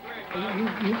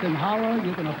You can holler,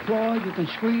 you can applaud, you can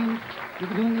scream, you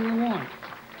can do anything you want.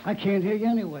 I can't hear you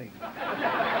anyway.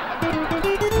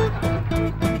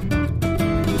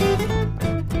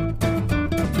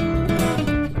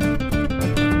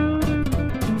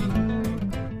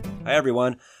 Hi,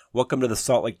 everyone. Welcome to the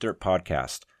Salt Lake Dirt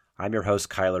Podcast. I'm your host,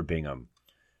 Kyler Bingham.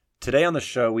 Today on the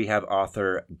show, we have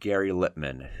author Gary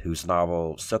Lippman, whose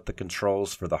novel Set the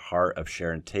Controls for the Heart of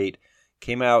Sharon Tate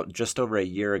came out just over a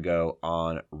year ago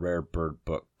on Rare Bird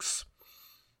Books.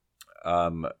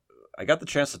 I got the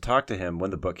chance to talk to him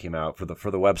when the book came out for the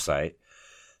website,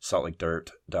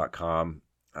 saltlakeDirt.com.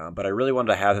 But I really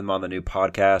wanted to have him on the new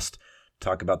podcast,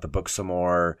 talk about the book some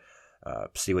more,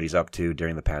 see what he's up to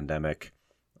during the pandemic.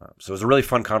 So it was a really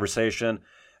fun conversation.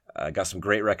 I got some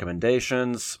great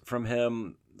recommendations from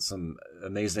him, some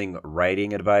amazing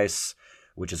writing advice,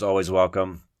 which is always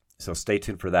welcome. So stay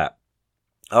tuned for that.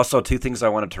 Also, two things I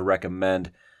wanted to recommend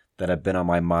that have been on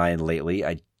my mind lately.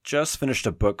 I just finished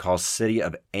a book called City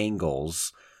of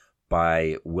Angles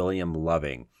by William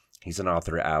Loving. He's an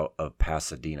author out of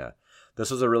Pasadena.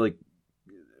 This was a really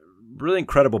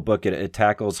incredible book. It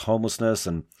tackles homelessness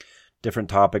and different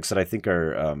topics that I think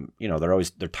are,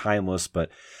 they're timeless, but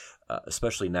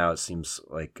especially now it seems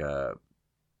like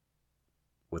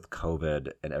with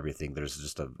COVID and everything, there's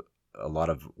just a lot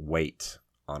of weight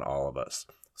on all of us.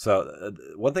 So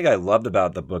one thing I loved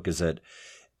about the book is that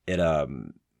it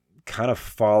kind of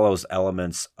follows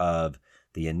elements of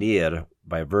the Aeneid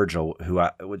by Virgil,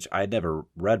 which I had never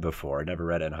read before. I never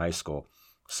read it in high school.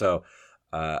 So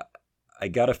I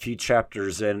got a few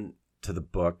chapters into the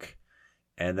book,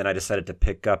 and then I decided to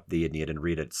pick up the Aeneid and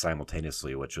read it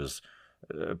simultaneously, which was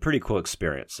a pretty cool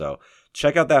experience. So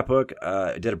check out that book.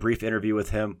 I did a brief interview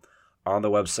with him on the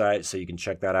website, so you can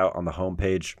check that out on the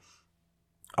homepage.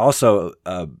 Also,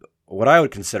 what I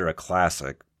would consider a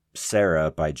classic, Sarah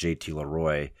by J.T.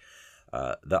 Leroy,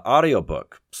 the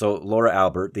audiobook. So Laura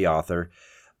Albert, the author,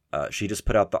 she just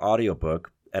put out the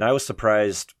audiobook, and I was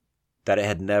surprised that it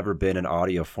had never been in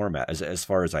audio format, as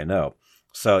far as I know.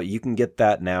 So you can get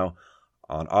that now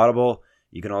on Audible.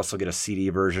 You can also get a CD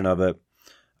version of it.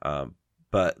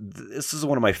 But this is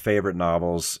one of my favorite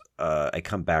novels. I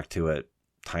come back to it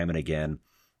time and again.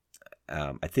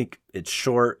 I think it's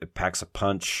short, it packs a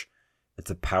punch,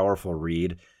 it's a powerful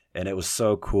read, and it was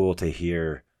so cool to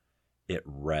hear it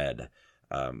read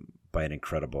by an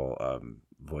incredible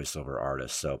voiceover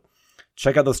artist. So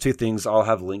check out those two things. I'll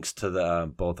have links to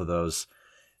both of those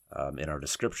in our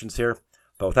descriptions here.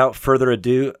 But without further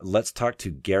ado, let's talk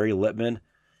to Gary Lippman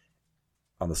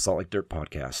on the Salt Lake Dirt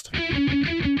Podcast.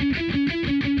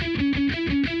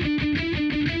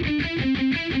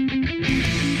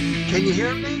 Can you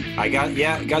hear me? I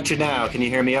got you now. Can you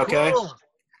hear me okay? Cool.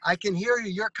 I can hear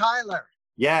you. You're Kyler.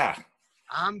 Yeah.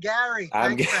 I'm Gary.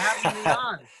 Thanks for having me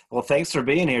on. Well, thanks for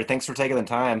being here. Thanks for taking the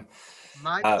time.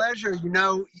 My pleasure. You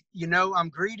know, I'm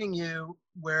greeting you,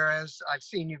 whereas I've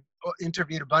seen you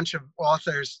interviewed a bunch of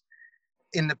authors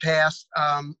in the past.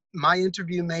 My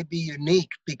interview may be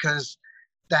unique because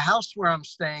the house where I'm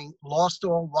staying lost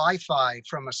all Wi-Fi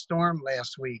from a storm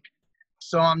last week.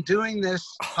 So I'm doing this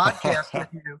podcast with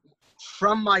you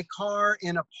from my car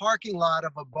in a parking lot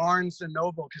of a Barnes &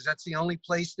 Noble, because that's the only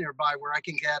place nearby where I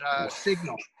can get a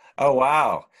signal. Oh,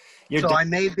 wow. I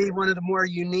may be one of the more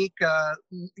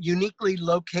uniquely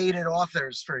located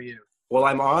authors for you. Well,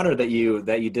 I'm honored that you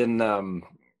didn't, that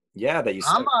you.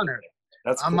 I'm honored.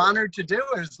 That's I'm cool. honored to do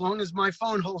it as long as my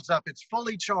phone holds up. It's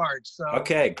fully charged. So.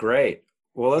 Okay, great.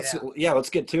 Well, let's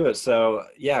get to it. So,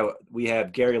 we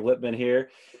have Gary Lippman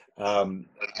here.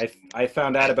 I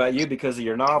found out about you because of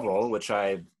your novel, which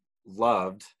I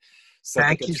loved.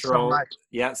 Thank you so much.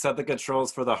 Yeah, Set the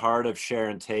Controls for the Heart of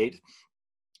Sharon Tate.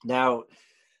 Now,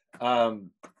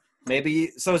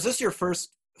 is this your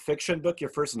first fiction book, your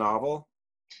first novel?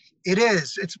 It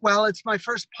is. It's my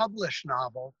first published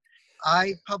novel.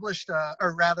 I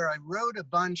wrote a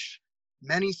bunch,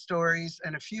 many stories,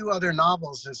 and a few other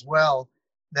novels as well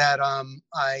that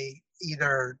I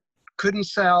either couldn't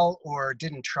sell or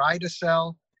didn't try to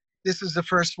sell. This is the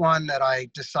first one that I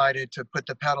decided to put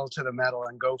the pedal to the metal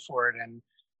and go for it and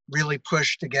really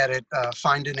push to get it,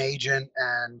 find an agent,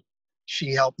 and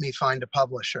she helped me find a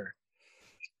publisher.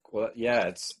 Well,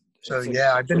 yeah,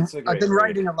 I've been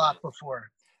writing a lot before.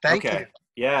 Thank you.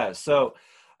 Yeah, so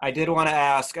I did want to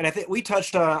ask, and I think we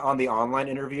touched on the online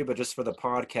interview, but just for the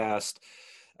podcast,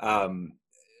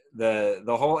 the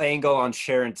whole angle on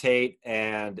Sharon Tate,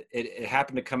 and it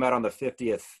happened to come out on the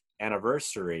 50th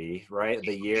anniversary, right?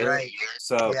 The year. Right.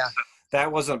 So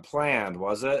that wasn't planned,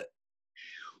 was it?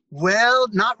 Well,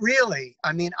 not really.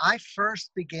 I mean, I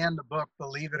first began the book,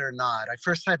 believe it or not. I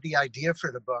first had the idea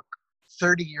for the book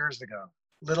 30 years ago,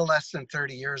 little less than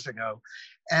 30 years ago.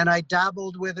 And I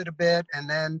dabbled with it a bit and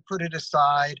then put it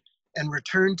aside and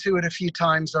returned to it a few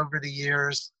times over the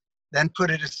years, then put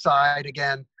it aside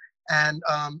again. And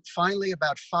finally,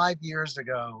 about 5 years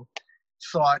ago,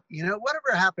 thought,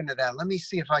 whatever happened to that? Let me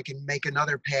see if I can make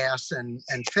another pass and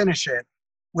finish it,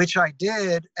 which I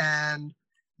did. And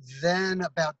then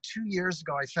about 2 years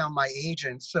ago, I found my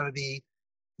agent. So the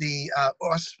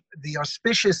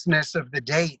auspiciousness of the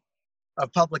date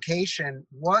of publication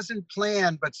wasn't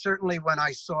planned, but certainly when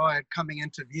I saw it coming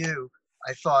into view,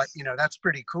 I thought, that's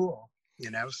pretty cool,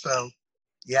 so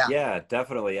yeah. Yeah,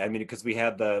 definitely. I mean, because we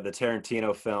had the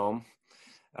Tarantino film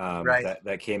Right.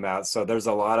 that came out. So there's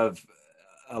a lot of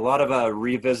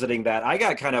revisiting that. I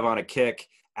got kind of on a kick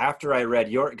after I read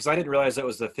because I didn't realize it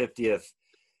was the 50th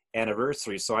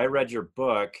anniversary. So I read your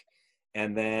book,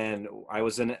 and then I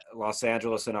was in Los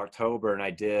Angeles in October, and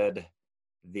I did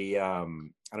the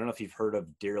I don't know if you've heard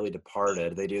of Dearly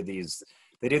Departed. They do these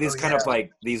kind of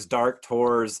like these dark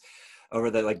tours over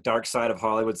the like dark side of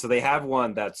Hollywood. So they have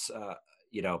one that's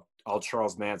all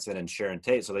Charles Manson and Sharon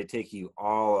Tate. So they take you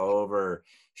all over,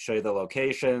 show you the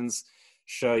locations,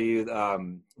 show you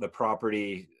the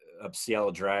property of Cielo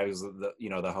Drives,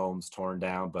 the homes torn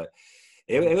down. But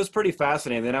it was pretty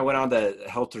fascinating. Then I went on the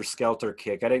Helter Skelter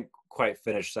kick. I didn't quite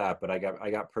finish that, but I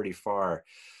got pretty far.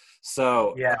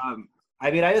 So yeah. I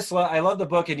mean, I love the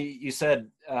book. And you said,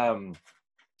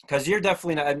 because you're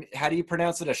definitely not, how do you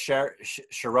pronounce it? A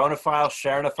Sharonophile?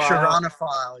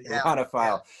 Sharonophile, yeah. Sharonophile.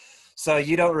 Yeah. So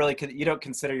you don't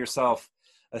consider yourself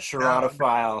a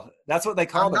Sharonophile. No. That's what they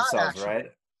call themselves, right?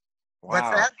 Wow. What's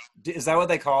that? Is that what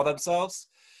they call themselves?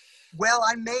 Well,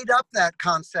 I made up that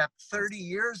concept 30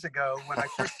 years ago when I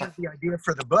first had the idea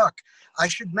for the book. I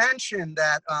should mention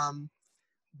that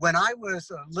when I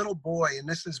was a little boy, and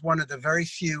this is one of the very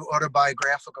few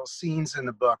autobiographical scenes in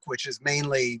the book, which is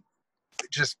mainly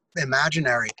just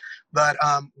imaginary, but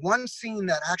one scene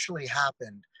that actually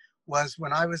happened was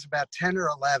when I was about 10 or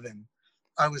 11.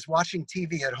 I was watching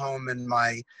TV at home in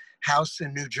my house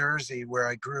in New Jersey where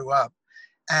I grew up,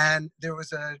 and there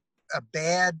was a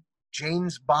bad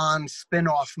James Bond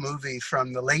spin-off movie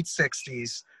from the late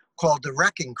 60s called The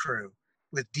Wrecking Crew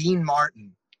with Dean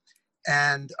Martin.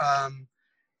 And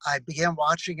I began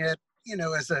watching it,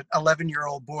 as an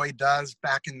 11-year-old boy does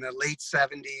back in the late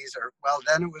 70s, or well,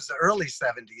 then it was the early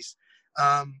 70s.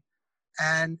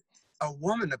 And a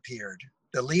woman appeared.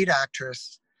 The lead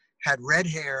actress had red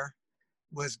hair,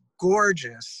 was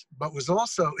gorgeous, but was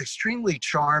also extremely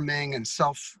charming and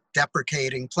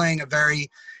self-deprecating, playing a very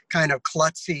kind of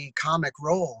klutzy comic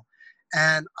role.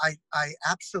 And I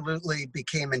absolutely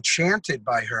became enchanted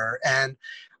by her. And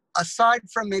aside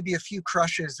from maybe a few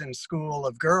crushes in school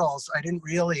of girls, I didn't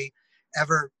really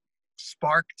ever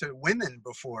spark to women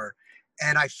before.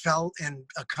 And I fell in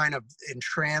a kind of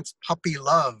entranced puppy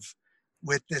love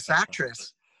with this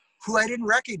actress who I didn't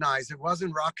recognize. It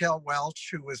wasn't Raquel Welch,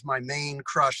 who was my main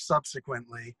crush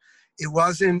subsequently. It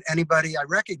wasn't anybody I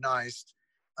recognized.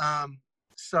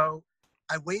 So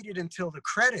I waited until the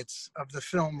credits of the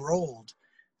film rolled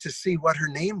to see what her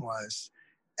name was.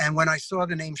 And when I saw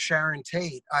the name Sharon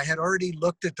Tate, I had already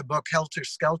looked at the book Helter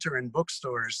Skelter in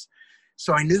bookstores.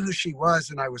 So I knew who she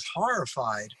was, and I was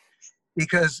horrified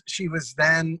because she was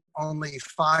then only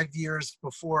 5 years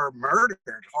before murdered,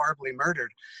 horribly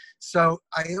murdered. So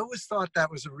I always thought that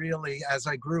was as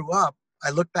I grew up, I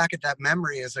look back at that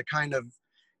memory as a kind of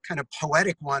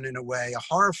poetic one in a way, a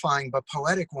horrifying but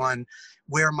poetic one,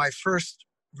 where my first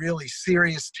really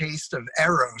serious taste of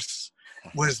Eros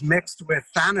was mixed with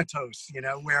Thanatos,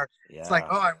 where it's like,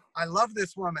 oh, I love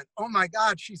this woman. Oh my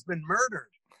God, she's been murdered,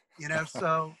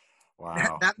 so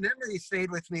wow. that memory stayed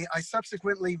with me. I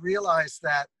subsequently realized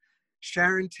that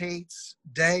Sharon Tate's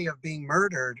day of being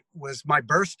murdered was my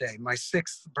birthday, my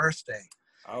 6th birthday.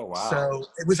 Oh, wow. So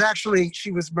it was actually,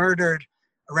 she was murdered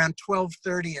around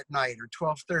 12:30 at night or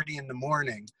 12:30 in the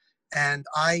morning. And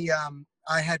I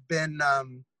had been,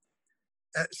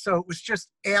 so it was just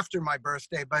after my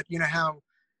birthday, but you know how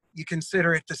you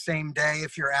consider it the same day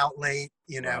if you're out late,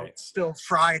 Right. It's still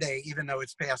Friday, even though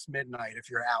it's past midnight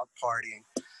if you're out partying.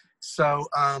 So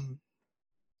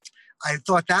I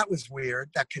thought that was weird,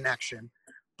 that connection.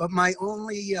 But my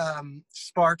only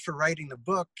spark for writing the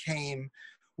book came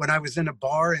when I was in a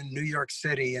bar in New York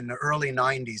City in the early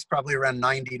 90s, probably around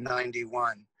 90,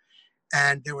 91.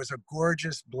 And there was a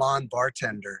gorgeous blonde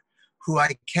bartender who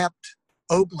I kept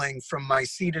ogling from my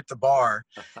seat at the bar.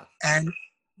 And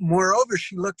moreover,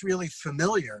 she looked really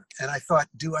familiar. And I thought,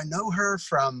 do I know her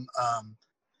from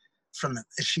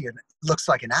looks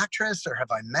like an actress, or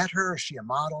have I met her? Is she a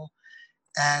model?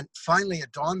 And finally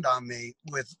it dawned on me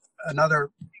with another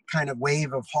kind of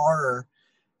wave of horror,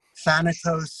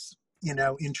 Thanatos,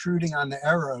 intruding on the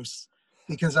Eros,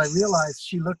 because I realized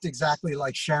she looked exactly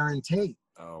like Sharon Tate.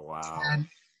 Oh, wow.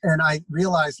 And I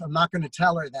realized I'm not going to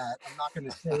tell her that. I'm not going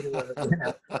to say to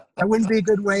her, that wouldn't be a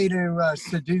good way to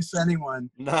seduce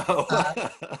anyone. No.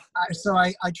 So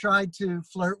I tried to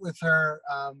flirt with her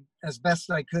as best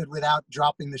I could without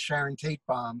dropping the Sharon Tate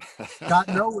bomb. Got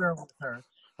nowhere with her.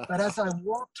 But as I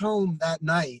walked home that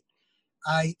night,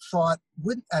 I thought,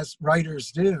 as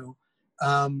writers do,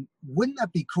 wouldn't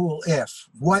that be cool if,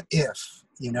 what if,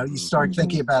 you start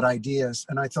thinking about ideas.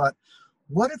 And I thought,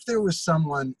 what if there was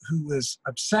someone who was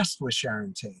obsessed with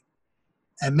Sharon Tate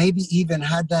and maybe even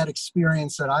had that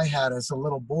experience that I had as a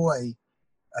little boy,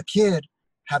 a kid,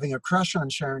 having a crush on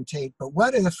Sharon Tate? But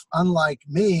what if, unlike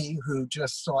me, who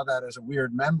just saw that as a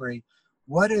weird memory,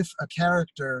 what if a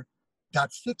character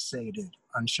got fixated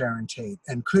on Sharon Tate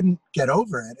and couldn't get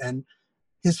over it? And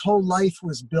his whole life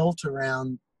was built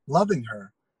around loving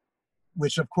her,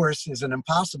 which of course is an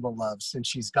impossible love since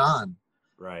she's gone.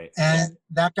 Right. And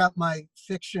that got my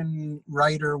fiction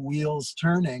writer wheels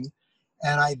turning.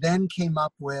 And I then came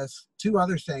up with two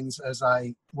other things as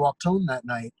I walked home that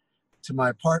night to my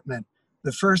apartment.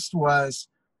 The first was,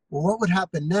 well, what would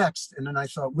happen next? And then I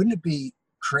thought, wouldn't it be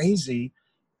crazy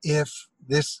if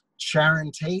this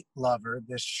Sharon Tate lover,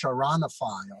 this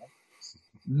Sharonophile,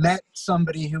 met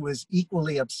somebody who was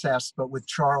equally obsessed, but with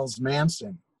Charles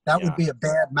Manson? That would be a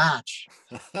bad match.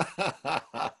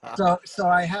 So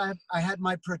I had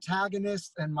my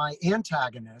protagonist and my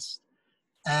antagonist,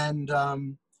 and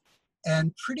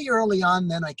pretty early on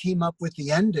then I came up with the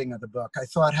ending of the book. I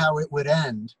thought how it would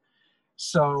end.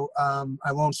 So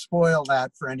I won't spoil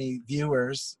that for any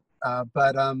viewers,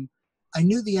 but I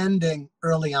knew the ending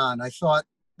early on. I thought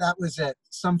that was it.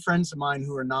 Some friends of mine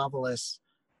who are novelists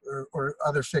or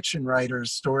other fiction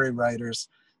writers, story writers,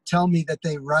 tell me that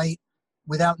they write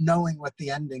without knowing what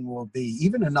the ending will be.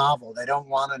 Even a novel, they don't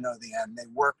want to know the end. They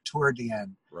work toward the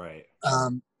end. Right.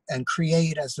 And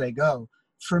create as they go.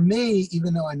 For me,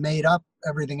 even though I made up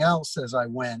everything else as I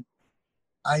went,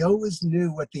 I always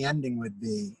knew what the ending would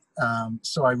be.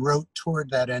 So I wrote toward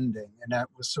that ending, and that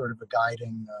was sort of a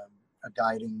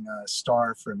guiding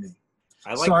star for me.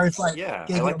 Sorry if I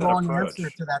gave you a long answer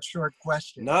to that short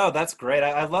question. No, that's great.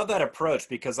 I love that approach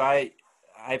because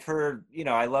I've heard,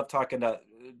 I love talking to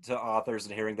authors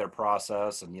and hearing their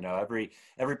process, and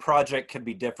every project can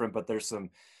be different, but there's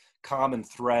some common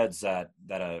threads that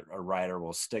a writer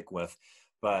will stick with.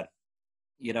 But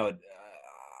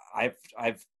I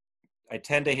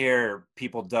tend to hear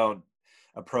people don't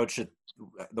approach it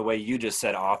the way you just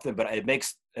said often, but it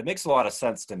makes a lot of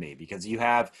sense to me because you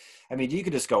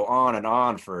could just go on and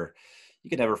on you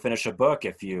could never finish a book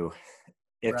if you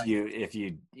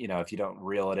don't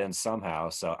reel it in somehow.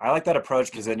 So I like that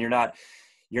approach because then you're not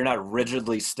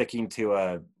rigidly sticking to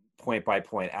a point by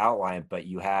point outline, but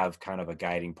you have kind of a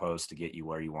guiding post to get you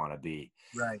where you want to be.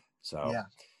 Right. So yeah,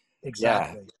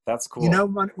 exactly. Yeah, that's cool.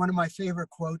 One of my favorite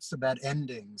quotes about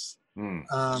endings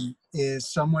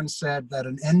is someone said that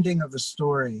an ending of a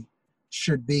story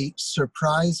should be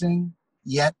surprising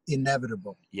yet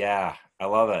inevitable. Yeah, I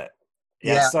love it.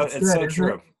 Yeah, it's so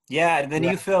true. Yeah, and then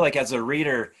you feel like as a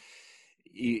reader,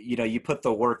 you put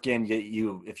the work in.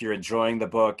 You if you're enjoying the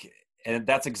book, and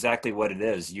that's exactly what it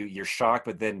is. You're shocked,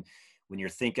 but then when you're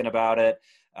thinking about it,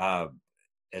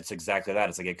 it's exactly that.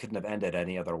 It's like it couldn't have ended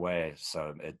any other way.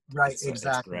 So exactly.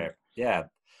 It's great. Yeah.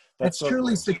 That's so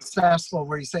truly successful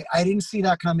where you say, I didn't see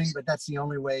that coming, but that's the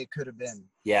only way it could have been.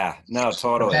 Yeah, no,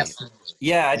 totally.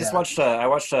 Yeah, I just watched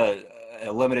a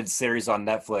limited series on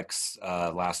Netflix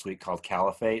last week called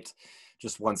Caliphate.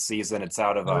 Just one season. It's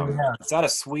out of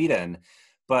Sweden,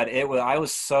 but I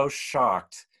was so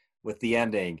shocked with the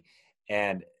ending,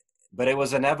 but it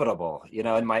was inevitable. In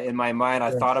my mind, I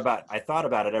thought about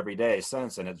it every day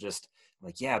since, and it just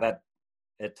that's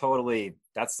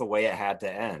the way it had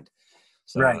to end.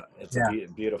 So it's a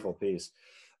beautiful piece.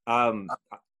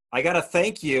 I got to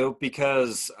thank you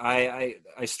because I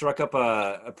struck up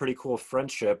a pretty cool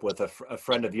friendship with a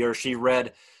friend of yours. She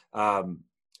read our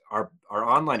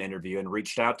online interview and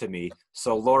reached out to me.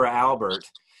 So Laura Albert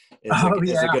is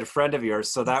a good friend of yours.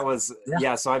 So that was,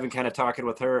 so I've been kind of talking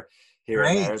with her here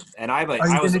and there. And I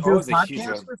was always a huge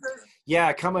fan.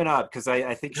 Yeah, coming up because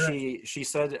I think she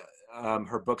said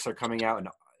her books are coming out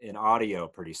in audio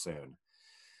pretty soon.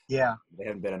 Yeah. They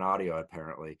haven't been in audio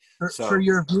apparently. For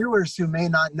your viewers who may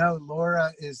not know,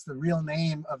 Laura is the real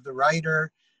name of the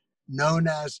writer known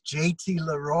as J.T.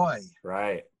 Leroy.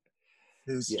 Right.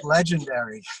 Who's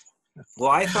legendary.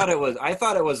 Well, I thought it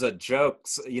was a joke,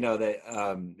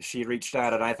 that she reached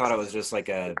out, and I thought it was just like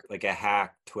a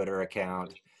hack Twitter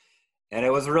account. And it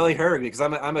was really her because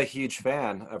I'm a huge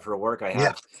fan of her work. I Yeah,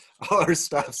 have all her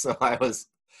stuff, so I was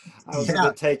a yeah.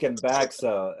 bit taken back.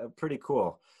 So pretty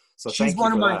cool. So thank you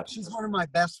for that. She's one of my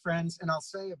best friends, and I'll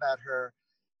say about her,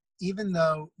 even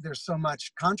though there's so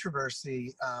much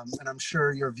controversy, and I'm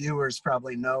sure your viewers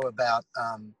probably know about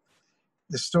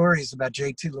the stories about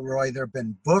J.T. Leroy. There have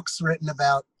been books written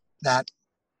about that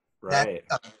that Right.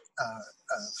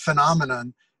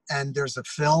 phenomenon, and there's a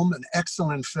film, an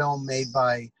excellent film made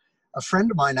by a friend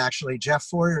of mine, actually, Jeff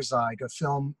Feuerzage, a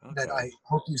film that Okay. I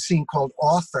hope you've seen called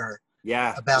Author,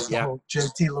 Yeah. about the Yeah. whole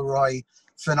J.T. Leroy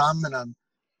phenomenon.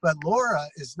 But Laura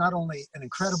is not only an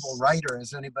incredible writer,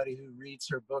 as anybody who reads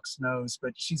her books knows,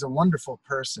 but she's a wonderful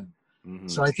person. Hmm.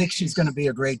 So I think she's going to be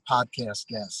a great podcast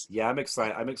guest. Yeah, I'm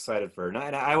excited. I'm excited for her. And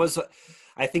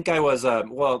I think I was,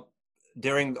 well,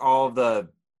 during all of the,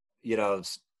 you know,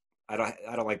 I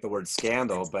don't like the word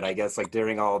scandal, but I guess like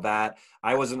during all of that,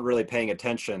 I wasn't really paying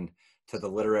attention to the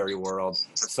literary world.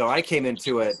 So I came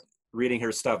into it reading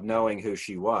her stuff, knowing who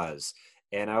she was.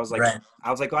 And Right. I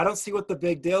was like, well, I don't see what the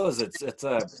big deal is. It's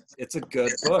a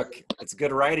good book. It's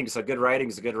good writing. So good writing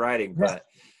is good writing. Yeah. But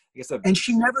I guess, And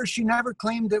she never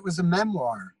claimed it was a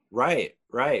memoir. right,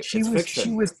 right. It's She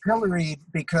fiction. was pilloried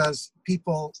because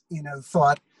people,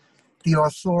 thought the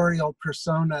authorial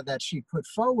persona that she put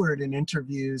forward in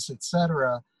interviews,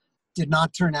 etc., did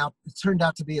not turn out. It turned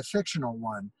out to be a fictional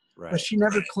one. But Right, she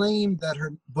never claimed that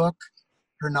her book,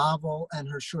 her novel, and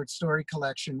her short story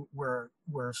collection were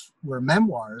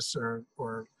memoirs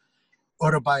or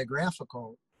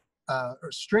autobiographical,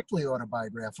 or strictly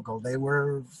autobiographical. They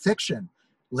were fiction,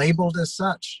 labeled as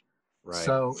such. right.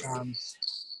 So,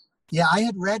 yeah, I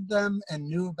had read them and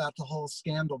knew about the whole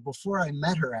scandal before I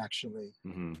met her, actually.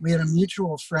 Hmm. We had a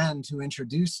mutual friend who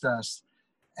introduced us,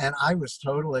 and I was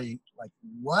totally like,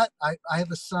 what? I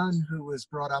have a son who was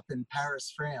brought up in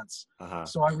Paris, France. Uh-huh.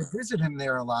 So I would visit him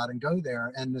there a lot and go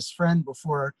there. And this friend,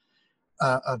 before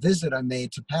a visit I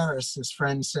made to Paris, this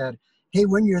friend said, hey,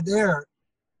 when you're there,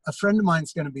 a friend of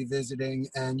mine's going to be visiting,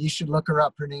 and you should look her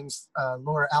up. Her name's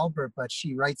Laura Albert, but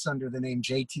she writes under the name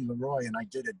J.T. Leroy. And I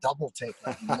did a double take,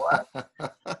 like, what?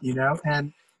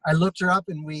 And I looked her up,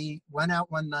 and we went out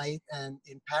one night and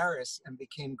in Paris and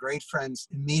became great friends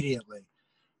immediately.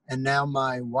 And now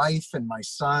my wife and my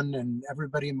son and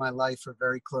everybody in my life are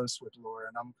very close with Laura,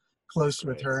 and I'm close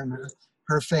with Great. her and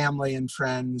her family and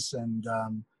friends. And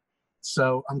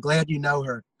so I'm glad you know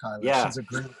her, Kyler. Yeah. She's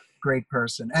a great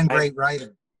person and I great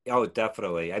writer. Oh,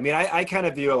 definitely. I mean, I kind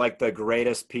of view it like the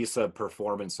greatest piece of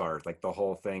performance art. Like the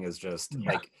whole thing is just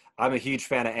Yeah. like I'm a huge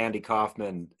fan of Andy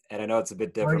Kaufman, and I know it's a bit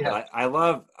Oh, different, yeah. but I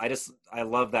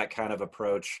love that kind of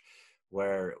approach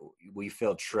where we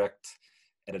feel tricked,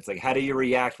 and it's like, how do you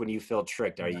react when you feel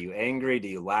tricked? Are you angry? Do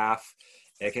you laugh?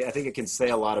 I think it can say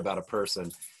a lot about a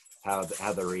person how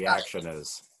the reaction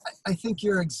is. I think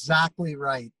you're exactly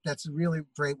right. That's a really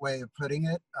great way of putting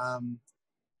it.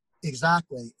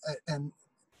 Exactly. And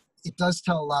it does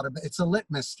tell a lot about, it's a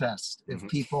litmus test. If Mhm.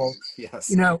 people,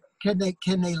 Yes.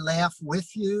 can they laugh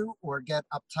with you or get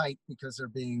uptight because they're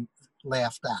being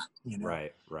laughed at,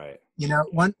 Right. Right.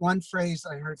 One phrase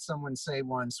I heard someone say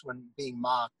once when being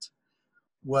mocked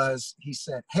was, he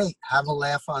said, hey, have a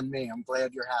laugh on me. I'm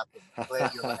glad you're happy. I'm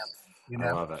glad you're laughing.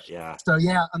 I love it. Yeah. So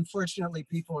yeah, unfortunately,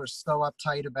 people are so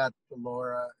uptight about the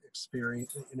Laura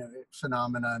experience,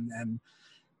 phenomenon,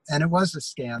 and it was a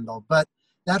scandal. But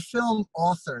that film,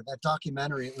 Author, that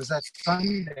documentary, it was at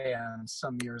Sundance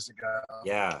some years ago.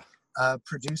 Yeah.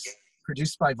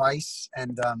 Produced by Vice,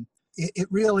 and it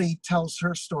really tells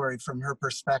her story from her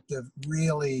perspective,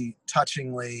 really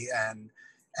touchingly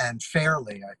and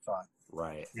fairly, I thought.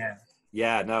 Right. Yeah.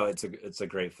 Yeah, no, it's a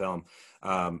great film.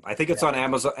 I think it's Yeah.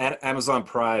 on Amazon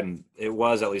Prime. It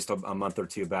was at least a month or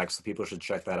two back, so people should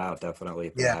check that out definitely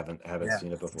if they Yeah. haven't Yeah,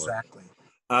 seen it before. exactly.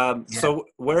 Yeah. So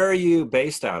where are you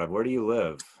based out of? Where do you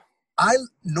live?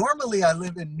 Normally I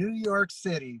live in New York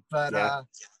City, but Yeah.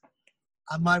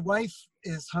 my wife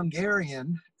is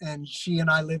Hungarian and she and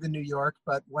I live in New York.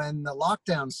 But when the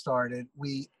lockdown started,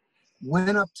 we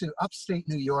went up to upstate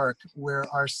New York where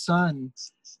our son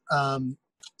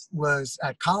was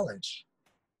at college.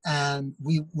 And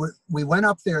we went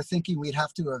up there thinking we'd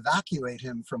have to evacuate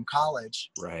him from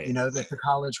college, Right. that the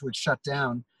college would shut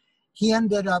down. He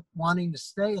ended up wanting to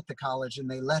stay at the college, and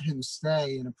they let him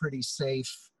stay in a pretty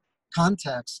safe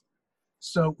context.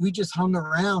 So we just hung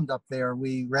around up there.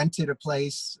 We rented a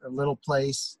little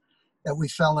place that we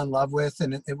fell in love with,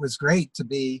 and it was great to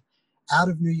be out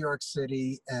of New York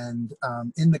City and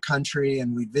in the country,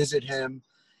 and we'd visit him.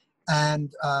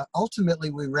 And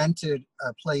ultimately, we rented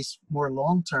a place more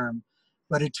long-term,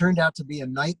 but it turned out to be a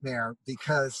nightmare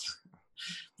because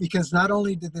because not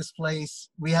only did this place,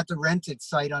 we had to rent it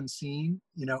sight unseen,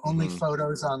 only Mhm.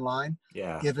 photos online,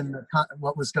 Yeah. given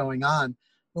what was going on.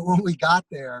 But when we got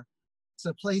there, it's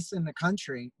a place in the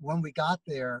country. When we got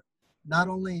there, not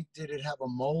only did it have a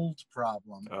mold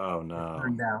problem, Oh it no.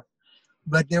 turned out,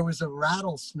 but there was a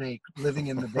rattlesnake living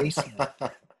in the basement,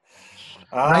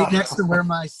 right Ah. next to where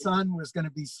my son was going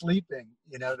to be sleeping,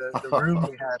 the room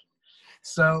we had.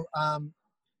 So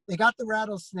they got the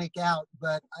rattlesnake out,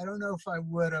 but I don't know if I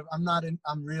would have.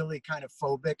 I'm really kind of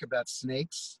phobic about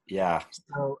snakes. Yeah.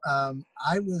 So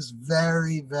I was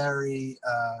very, very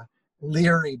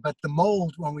leery. But the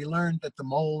mold, when we learned that the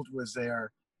mold was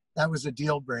there, that was a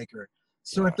deal breaker.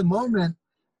 So Yeah. at the moment,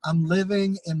 I'm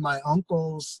living in my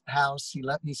uncle's house. He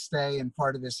let me stay in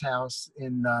part of his house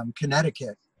in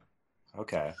Connecticut,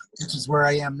 Okay. which is where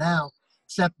I am now.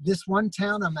 Except this one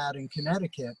town I'm at in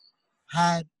Connecticut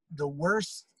had the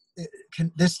worst.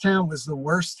 This town was the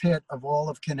worst hit of all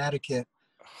of Connecticut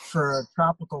for a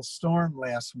tropical storm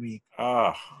last week.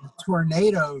 Oh. A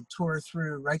tornado tore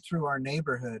right through our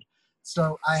neighborhood.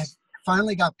 So I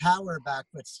finally got power back,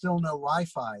 but still no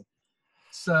Wi-Fi.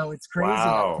 So it's crazy.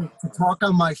 Wow. To talk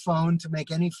on my phone, to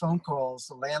make any phone calls,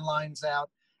 the landline's out.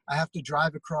 I have to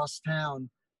drive across town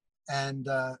and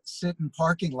sit in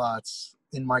parking lots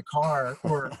in my car,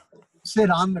 or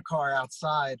sit on the car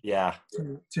outside Yeah.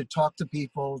 to talk to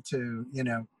people, to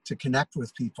connect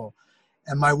with people.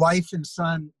 And my wife and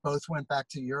son both went back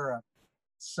to Europe.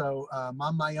 So I'm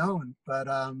on my own, but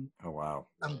Oh wow.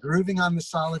 I'm grooving on the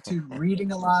solitude,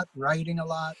 reading a lot, writing a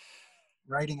lot.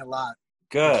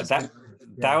 Good. That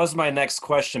That was my next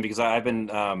question, because I've been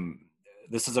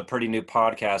this is a pretty new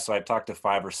podcast, so I've talked to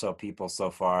 5 or so people so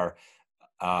far.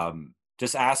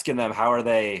 Just asking them, how are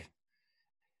they?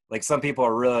 Like, some people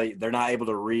are they're not able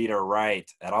to read or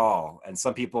write at all, and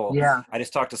some people. Yeah. I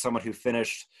just talked to someone who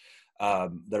finished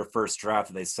their first draft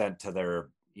that they sent to their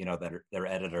their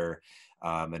editor,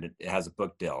 and it has a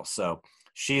book deal. So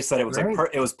she said it was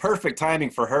it was perfect timing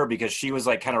for her, because she was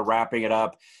like kind of wrapping it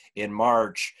up in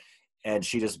March, and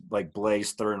she just like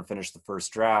blazed through and finished the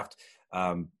first draft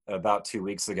about 2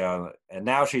 weeks ago. And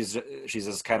now she's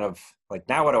just kind of like,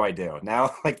 now what do I do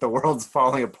now? Like, the world's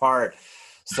falling apart.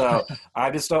 So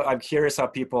I'm curious how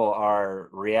people are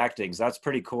reacting. So that's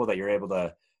pretty cool that you're able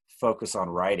to focus on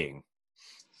writing.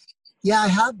 Yeah, I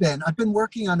have been. I've been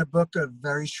working on a book of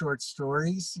very short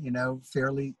stories,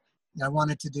 I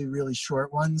wanted to do really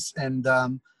short ones. And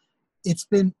it's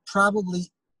been probably,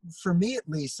 for me at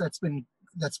least, that's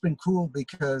been cool,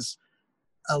 because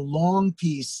a long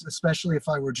piece, especially if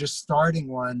I were just starting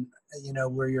one,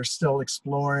 where you're still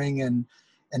exploring and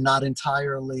not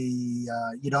entirely,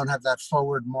 you don't have that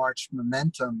forward march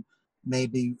momentum,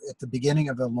 maybe at the beginning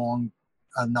of a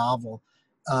novel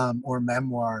or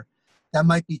memoir, that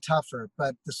might be tougher.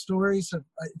 But the stories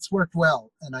it's worked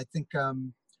well, and I think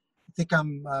I'm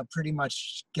pretty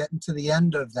much getting to the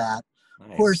end of that.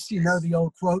 Nice. Of course, the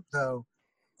old quote though,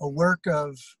 a work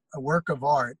of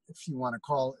art, if you want to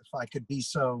call it, if I could be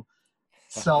so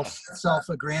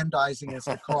self-aggrandizing as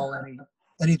to call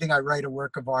anything I write a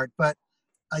work of art. But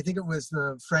I think it was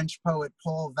the French poet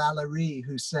Paul Valéry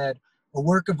who said, a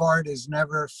work of art is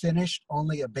never finished,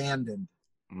 only abandoned.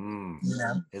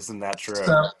 Isn't that true?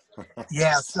 So,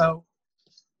 yeah. So,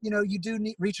 you do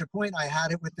reach a point. I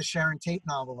had it with the Sharon Tate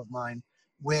novel of mine,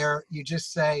 where you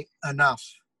just say enough.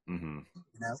 Mm-hmm.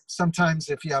 Sometimes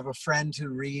if you have a friend who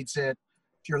reads it,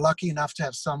 if you're lucky enough to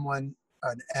have someone,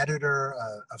 an editor,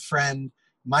 a friend,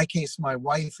 in my case, my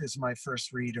wife is my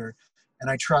first reader, and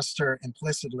I trust her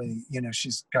implicitly.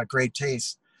 She's got great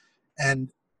taste. And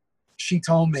she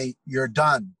told me, you're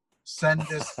done. Send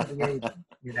this to the agent,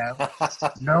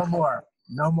 no more,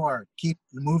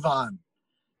 move on.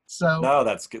 So no,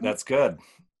 that's good. That's good.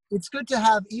 It's good to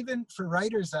have, even for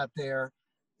writers out there,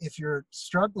 if you're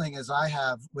struggling as I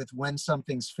have with when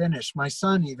something's finished. My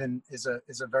son even is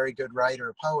a very good writer,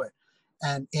 a poet,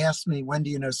 and asked me, when do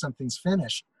you know something's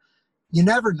finished? You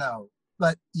never know,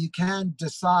 but you can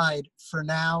decide, for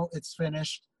now it's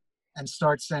finished, and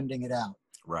start sending it out.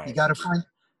 Right. You got to find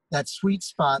that sweet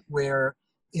spot where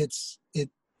you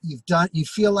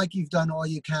feel like you've done all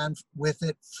you can with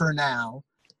it for now,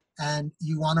 and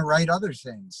you want to write other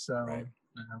things. So, right.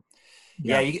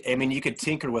 Yeah, you could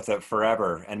tinker with it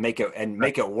forever and make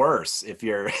it worse if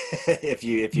you're if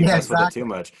you mess with it too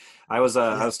much. I was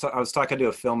talking to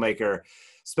a filmmaker,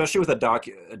 especially with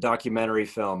a documentary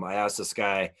film. I asked this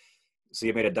guy, so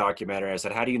you made a documentary. I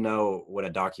said, how do you know when a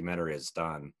documentary is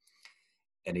done?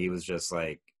 And he was just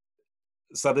like,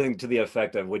 something to the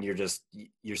effect of when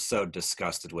you're so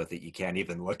disgusted with it you can't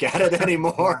even look at it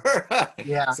anymore.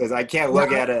 Yeah. Says I can't Yeah,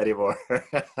 look at it anymore.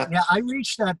 yeah, I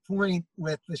reached that point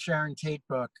with the Sharon Tate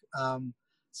book,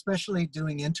 especially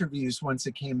doing interviews once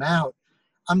it came out.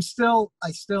 I still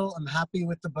am happy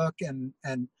with the book, and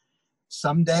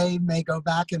someday may go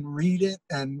back and read it,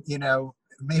 and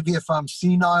maybe if I'm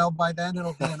senile by then,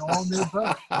 it'll be an all new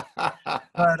book.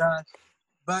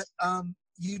 But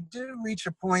you do reach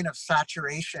a point of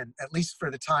saturation, at least for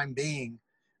the time being.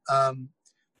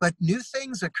 But new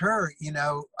things occur.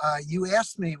 You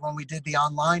asked me when we did the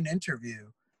online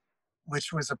interview,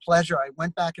 which was a pleasure. I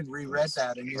went back and reread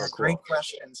that, and you had great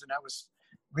questions, and that was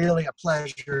really a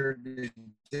pleasure to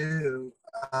do.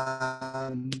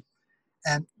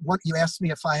 And what you asked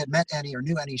me if I had met any or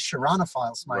knew any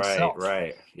Sharonophiles myself.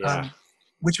 Right, yeah.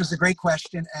 Which was a great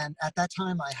question. And at that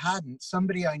time, I hadn't.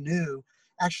 Somebody I knew,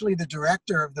 actually the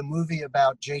director of the movie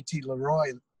about J.T.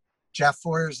 Leroy, Jeff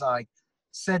Feuerzage,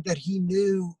 said that he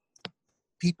knew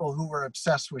people who were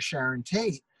obsessed with Sharon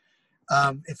Tate,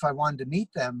 if I wanted to meet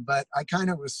them. But I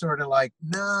kind of was sort of like,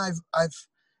 nah, I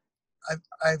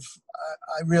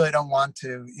really don't want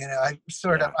to. I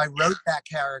wrote that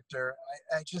character.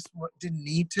 I just didn't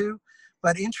need to.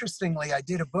 But interestingly, I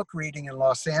did a book reading in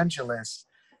Los Angeles,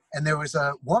 and there was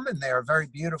a woman there, a very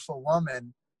beautiful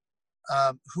woman,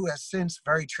 who has since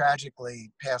very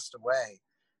tragically passed away,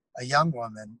 a young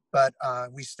woman, but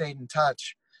we stayed in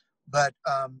touch. But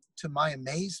to my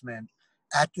amazement,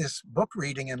 at this book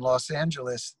reading in Los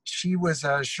Angeles, she was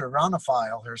a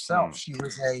Sharonophile herself. She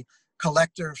was a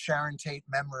collector of Sharon Tate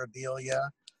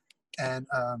memorabilia and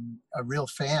a real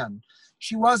fan.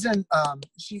 She wasn't,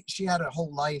 she had a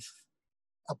whole life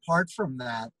apart from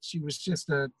that. She was just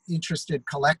an interested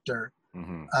collector.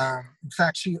 Mm-hmm. In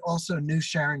fact, she also knew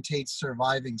Sharon Tate's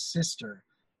surviving sister.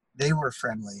 They were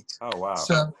friendly. Oh, wow.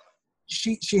 So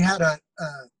she had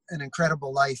an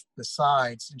incredible life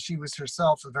besides, and she was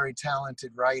herself a very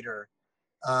talented writer.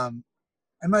 I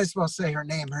might as well say her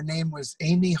name. Her name was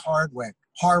Amy Harwick.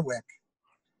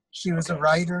 She was a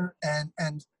writer, and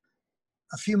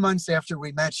a few months after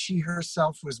we met, she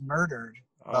herself was murdered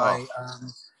by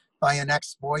an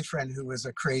ex-boyfriend who was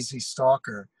a crazy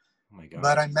stalker. Oh my God.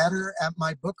 But I met her at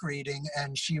my book reading,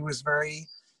 and she was very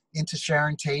into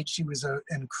Sharon Tate. She was an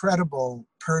incredible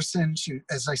person. She,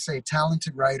 as I say,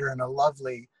 talented writer and a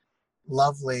lovely,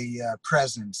 lovely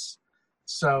presence.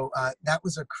 So that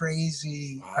was a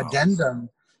crazy addendum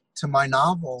to my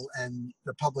novel and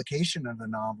the publication of the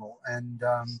novel. And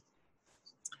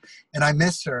I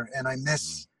miss her, and I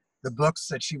miss the books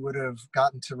that she would have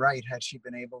gotten to write had she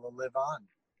been able to live on.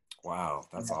 Wow,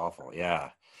 that's awful.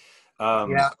 Yeah.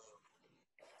 Yeah.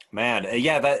 Man,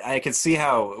 yeah, that I can see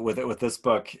how with this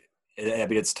book, I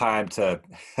mean, it's time to,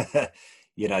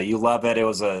 you love it. It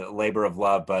was a labor of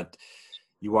love, but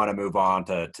you want to move on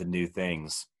to new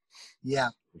things. Yeah.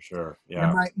 For sure.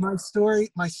 Yeah. And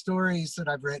my stories that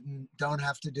I've written don't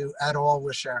have to do at all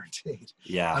with Sharon Tate.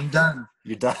 Yeah. I'm done.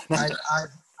 You're done.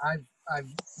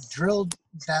 I've drilled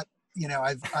that,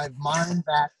 I've mined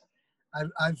that.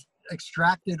 I've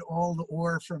extracted all the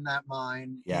ore from that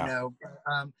mine. Yeah.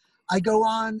 I go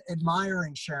on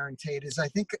admiring Sharon Tate. As I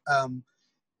think I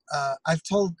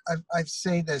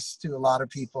say this to a lot of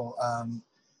people.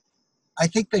 I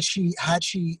think that had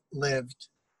she lived,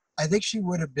 I think she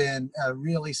would have been a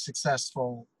really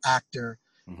successful actor.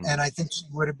 Mm-hmm. And I think she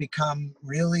would have become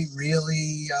really,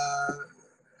 really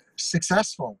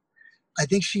successful. I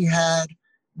think she had,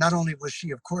 not only was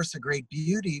she, of course, a great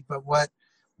beauty, but what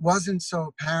wasn't so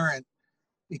apparent,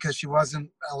 because she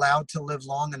wasn't allowed to live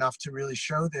long enough to really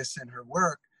show this in her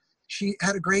work, she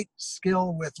had a great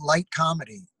skill with light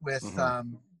comedy, with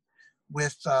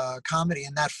comedy.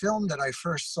 And that film that I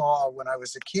first saw when I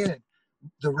was a kid,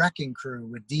 The Wrecking Crew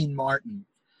with Dean Martin,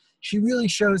 she really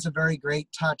shows a very great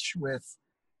touch with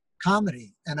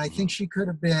comedy. And I think she could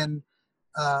have been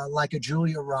like a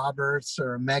Julia Roberts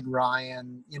or a Meg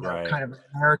Ryan, kind of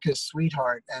America's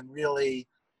sweetheart, and really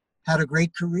had a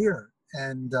great career.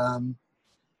 And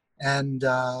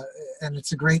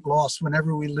it's a great loss.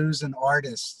 Whenever we lose an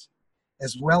artist,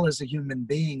 as well as a human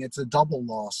being, it's a double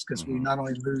loss, because we not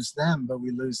only lose them, but we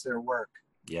lose their work.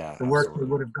 Yeah, the work they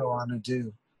would have go on to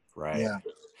do. Right. Yeah.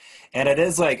 And it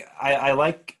is like I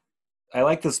like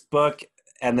this book,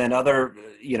 and then other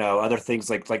things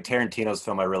like Tarantino's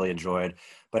film I really enjoyed.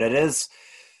 But it is,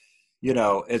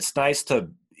 it's nice to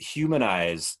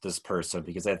humanize this person,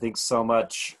 because I think so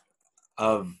much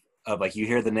of like, you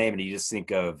hear the name and you just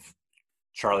think of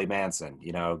Charlie Manson,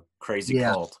 crazy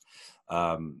cult,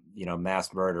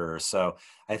 mass murderer. So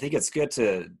I think it's good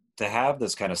to have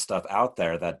this kind of stuff out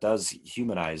there that does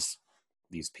humanize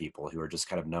these people who are just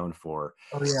kind of known for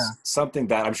Oh yeah. something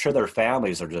that I'm sure their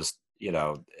families are just,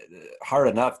 hard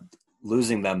enough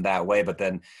losing them that way, but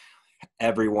then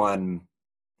everyone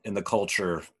in the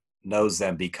culture knows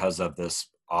them because of this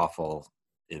awful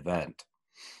event.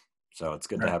 So it's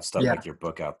good to Right. have stuff Yeah. like your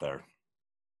book out there.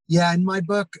 Yeah, in my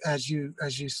book, as you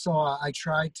saw, I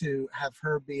tried to have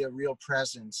her be a real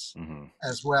presence Mm-hmm.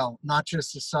 as well, not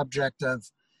just the subject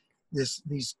of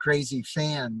these crazy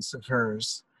fans of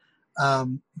hers,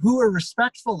 who are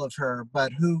respectful of her,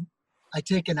 but who I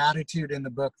take an attitude in the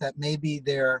book that maybe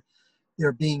they're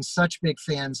being such big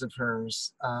fans of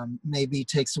hers, maybe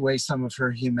takes away some of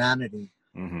her humanity.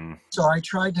 Mm-hmm. So I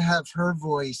tried to have her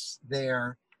voice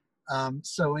there.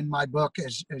 So in my book,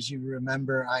 as you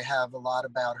remember, I have a lot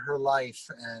about her life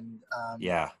and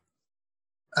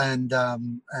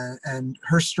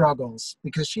her struggles,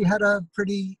 because she had a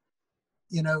pretty,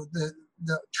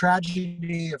 the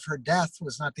tragedy of her death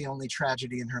was not the only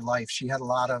tragedy in her life. She had a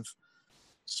lot of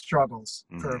struggles.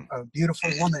 Mm-hmm. For a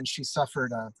beautiful woman, she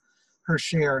suffered her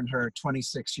share in her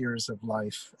 26 years of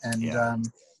life. And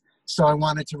so I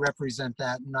wanted to represent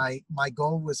that. And my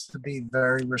goal was to be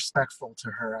very respectful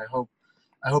to her. I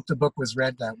hope the book was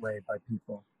read that way by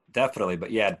people. Definitely.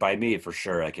 But yeah, by me for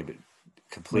sure. I could be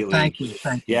completely. Well, thank you.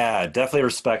 Yeah, definitely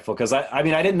respectful. Cause I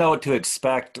mean, I didn't know what to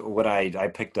expect when I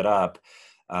picked it up.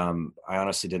 I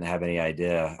honestly didn't have any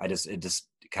idea. It just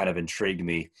kind of intrigued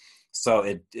me. So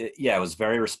it was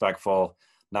very respectful,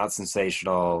 not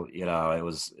sensational. It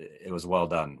was well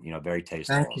done, very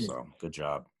tasteful. Thank you. So good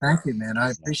job. Thank you, man.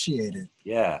 I appreciate it.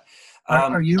 Yeah.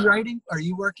 Are you writing? Are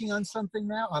you working on something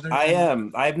now? I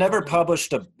am. I've never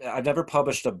published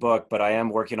a book, but I am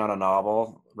working on a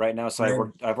novel right now. So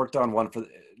Right. I've worked on one for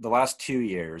the last 2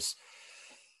 years.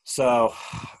 So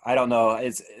I don't know.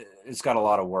 It's got a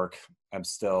lot of work. I'm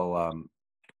still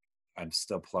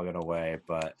plugging away,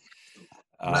 but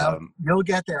well, you'll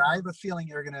get there. I have a feeling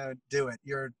you're going to do it.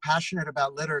 You're passionate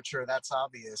about literature. That's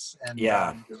obvious. And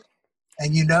yeah.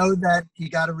 And you know that you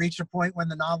got to reach a point when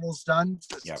the novel's done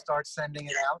to Yep. start sending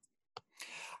it out.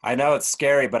 I know it's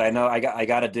scary, but I know I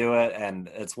got to do it, and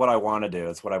it's what I want to do.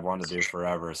 It's what I've wanted to do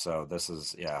forever. So this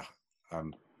is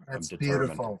I'm determined.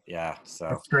 Beautiful. Yeah, so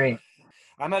that's great.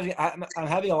 I'm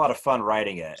having a lot of fun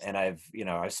writing it, and I've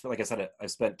like I said, I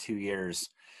spent 2 years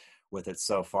with it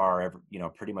so far.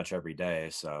 Pretty much every day.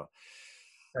 So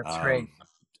that's great.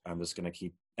 I'm just gonna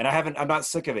keep. And I'm not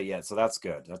sick of it yet, so that's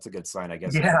good. That's a good sign, I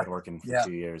guess. Yeah. I've been working for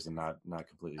 2 years and not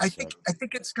completely sick. I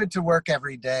think it's good to work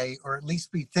every day, or at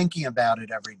least be thinking about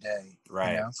it every day.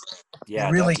 Right. Yeah.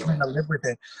 And really kind of live with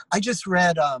it. I just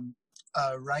read a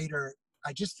writer.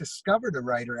 I just discovered a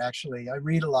writer, actually. I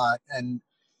read a lot, and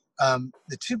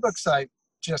the two books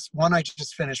one I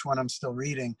just finished, one I'm still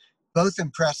reading, both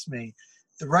impressed me.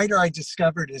 The writer I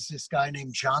discovered is this guy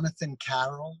named Jonathan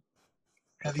Carroll.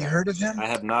 Have you heard of him? I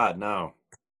have not, no.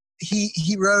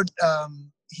 He wrote,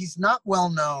 he's not well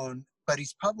known, but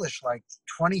he's published like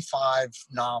 25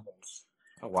 novels.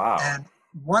 Oh, wow. And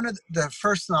one of the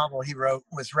first novel he wrote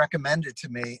was recommended to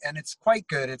me, and it's quite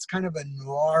good. It's kind of a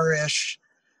noirish,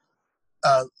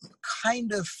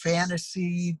 kind of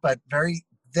fantasy, but very,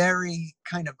 very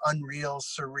kind of unreal,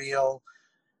 surreal,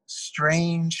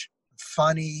 strange,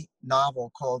 funny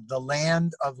novel called The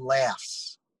Land of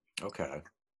Laughs. Okay.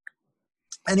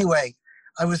 Anyway,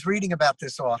 I was reading about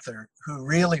this author who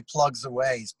really plugs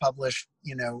away. He's published,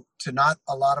 to not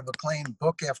a lot of acclaim,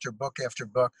 book after book after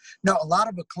book. No, a lot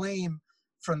of acclaim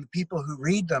from the people who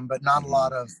read them, but not a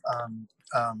lot of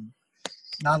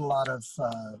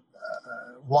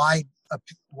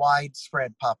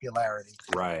widespread popularity.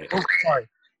 Right. Oh, sorry.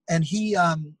 And he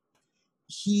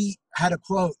had a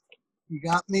quote. You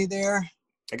got me there?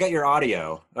 I got your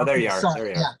audio. Oh, there you are. Sorry. There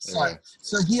you are. Yeah, sorry.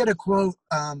 So he had a quote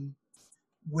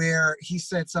where he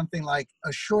said something like,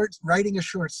 writing a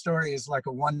short story is like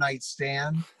a one-night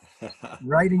stand.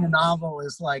 Writing a novel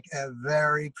is like a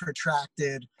very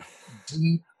protracted,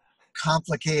 deep,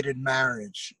 complicated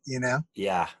marriage,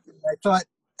 Yeah. I thought,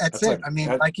 that's it.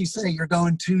 Like you say, you're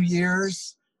going 2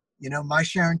 years, my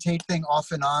Sharon Tate thing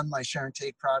off and on, my Sharon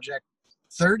Tate project,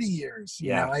 30 years.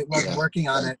 I wasn't working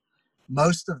on it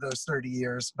most of those 30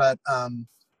 years, but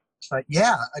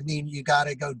yeah, you got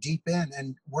to go deep in,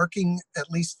 and working, at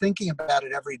least thinking about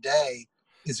it every day,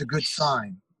 is a good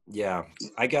sign. Yeah.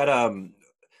 I got,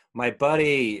 my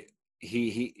buddy,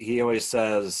 he always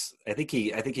says, I think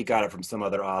he got it from some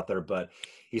other author, but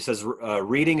he says,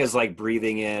 reading is like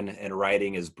breathing in and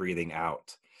writing is breathing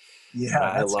out. Yeah.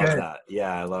 I love good. that.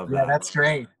 Yeah. I love that. Yeah, that's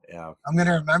great. Yeah. I'm going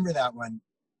to remember that one.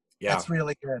 Yeah. That's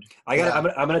really good. I'm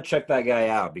going to check that guy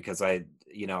out, because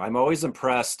I'm always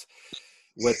impressed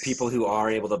with people who are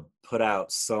able to put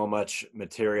out so much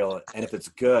material, and if it's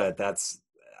good,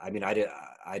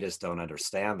 I just don't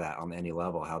understand that on any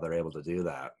level, how they're able to do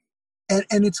that.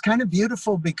 And it's kind of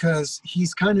beautiful because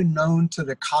he's kind of known to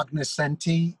the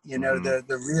cognoscenti, you know,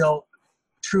 the real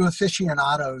true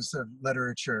aficionados of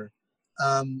literature.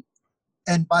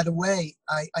 And by the way,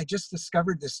 I just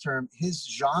discovered this term. His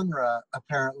genre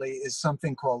apparently is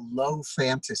something called low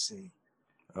fantasy.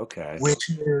 Okay. Which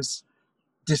is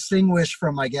distinguished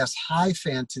from, I guess, high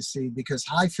fantasy, because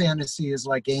high fantasy is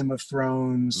like Game of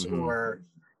Thrones or,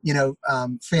 you know,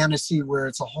 fantasy where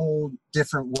it's a whole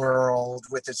different world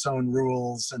with its own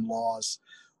rules and laws.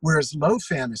 Whereas low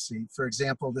fantasy, for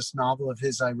example, this novel of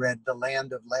his I read, The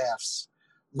Land of Laughs,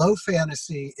 low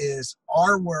fantasy is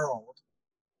our world,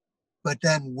 but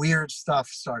then weird stuff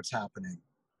starts happening.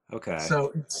 Okay.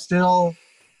 So it's still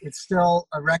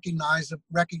a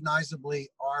recognizably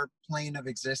our plane of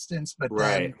existence, but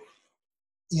then,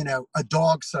 you know, a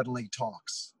dog suddenly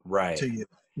talks to you,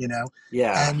 you know,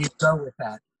 and you go with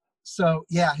that. So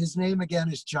yeah, his name again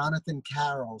is Jonathan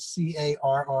Carroll,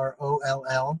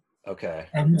 Carroll. Okay.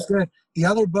 And he's good. The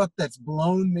other book that's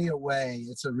blown me away,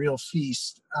 it's a real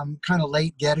feast. I'm kind of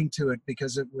late getting to it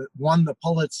because it won the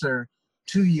Pulitzer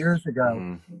 2 years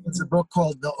ago. It's a book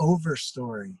called The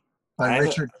Overstory by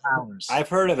Richard Powers. I've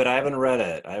heard of it. I haven't read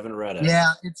it.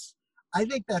 Yeah, I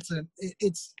think that's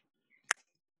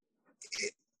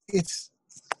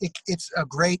it's a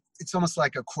great, it's almost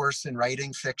like a course in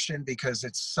writing fiction because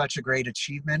it's such a great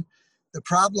achievement. The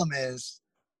problem is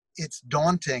it's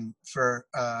daunting for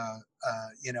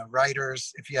you know,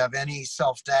 writers if you have any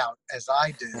self-doubt, as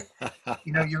I do.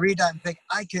 You know, you read that and think,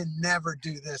 I can never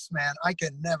do this, man. I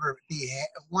can never be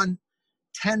 1/10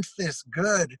 this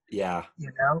good. Yeah.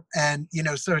 You know, and you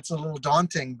know, so it's a little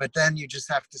daunting, but then you just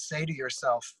have to say to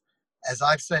yourself, as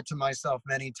I've said to myself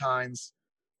many times,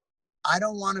 I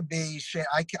don't want to be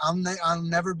I'll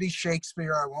never be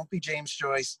Shakespeare. I won't be James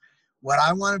Joyce. What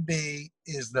I want to be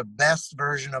is the best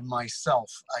version of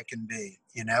myself I can be,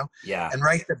 you know? Yeah. And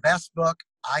write the best book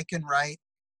I can write,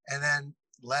 and then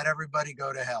let everybody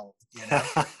go to hell, you know?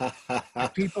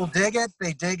 If people dig it,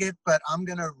 they dig it, but I'm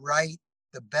going to write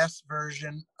the best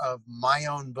version of my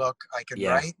own book I can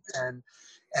write.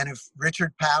 And if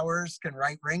Richard Powers can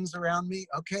write Rings Around Me,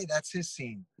 okay, that's his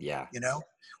scene. Yeah. You know?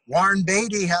 Warren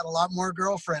Beatty had a lot more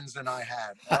girlfriends than I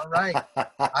had. All right.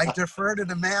 I defer to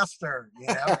the master, you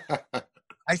know?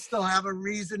 I still have a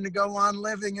reason to go on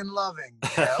living and loving,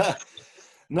 you know?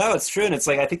 No, it's true. And it's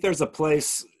like, I think there's a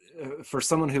place for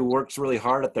someone who works really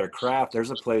hard at their craft.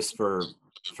 There's a place for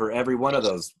every one of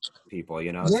those people,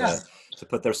 you know, to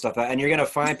put their stuff out. And you're going to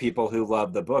find people who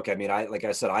love the book. I mean, like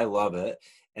I said, I love it,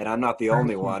 and I'm not the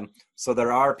only one. So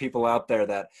there are people out there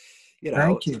that, you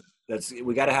know,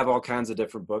 we got to have all kinds of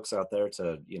different books out there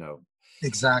to, you know.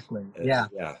 Exactly. Yeah.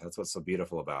 Yeah. That's what's so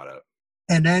beautiful about it.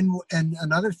 And then, and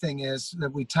another thing is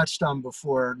that we touched on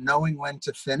before, knowing when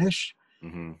to finish.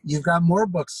 You've got more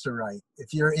books to write.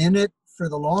 If you're in it for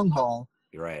the long haul,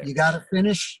 you got to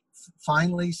finish,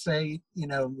 finally say, you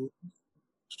know,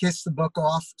 kiss the book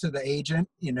off to the agent,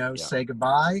 you know, say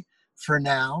goodbye for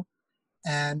now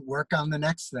and work on the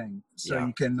next thing. So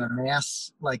you can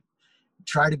amass, like,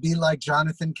 try to be like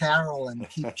Jonathan Carroll and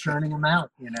keep churning them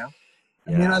out, you know?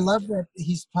 I mean, I love that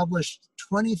he's published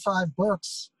 25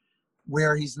 books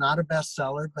where he's not a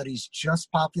bestseller, but he's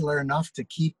just popular enough to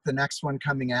keep the next one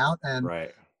coming out. And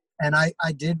and I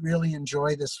did really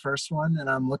enjoy this first one, and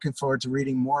I'm looking forward to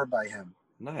reading more by him.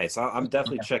 Nice. I'm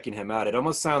definitely checking him out. It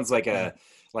almost sounds like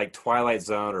like Twilight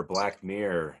Zone or Black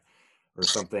Mirror or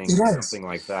something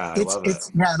like that. I love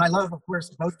it. Yeah, and I love, of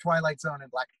course, both Twilight Zone and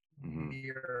Black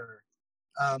Mirror.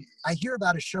 I hear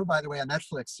about a show, by the way, on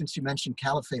Netflix. Since you mentioned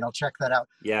Caliphate, I'll check that out.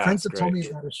 Yeah, friends have told me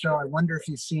about a show. I wonder if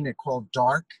you've seen it, called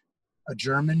Dark, a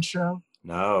German show.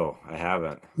 No, I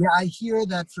haven't. Yeah, I hear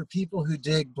that for people who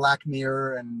dig Black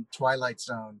Mirror and Twilight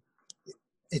Zone,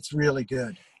 it's really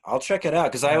good. I'll check it out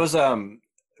because I was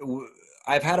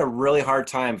I've had a really hard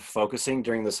time focusing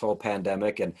during this whole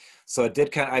pandemic, and so it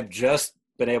did I've just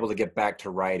been able to get back to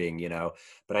writing, you know,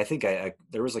 but I think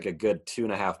there was like a good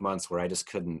 2.5 months where I just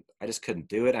couldn't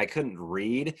do it. I couldn't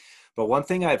read. But one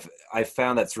thing I've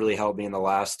found that's really helped me in the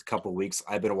last couple of weeks,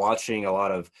 I've been watching a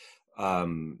lot of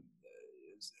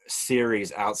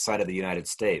series outside of the United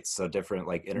States. So different,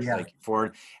 like like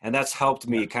foreign, and that's helped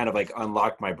me kind of like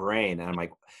unlock my brain. And I'm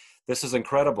like, this is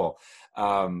incredible.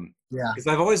 Because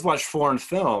I've always watched foreign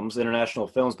films, international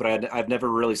films, but I've never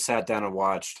really sat down and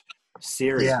watched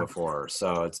series before.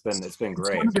 So it's been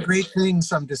great. It's one of the great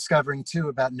things I'm discovering too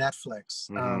about Netflix.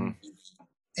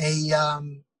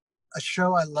 a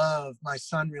show I love. My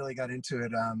son really got into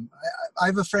it. I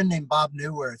have a friend named Bob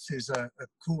Newworth, who's a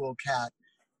cool cat,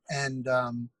 and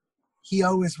he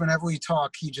always, whenever we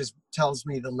talk, he just tells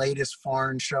me the latest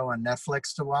foreign show on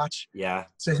Netflix to watch. Yeah.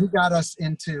 So he got us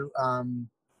into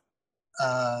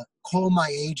Call My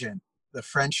Agent, the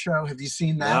French show. Have you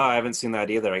seen that? No, I haven't seen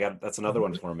that either. That's another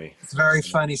one for me. It's very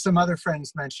funny. Some other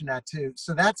friends mention that too.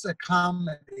 So that's a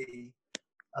comedy,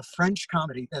 a French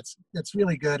comedy that's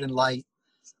really good and light.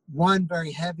 One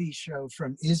very heavy show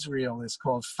from Israel is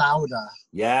called Fauda.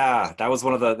 Yeah, that was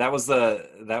one of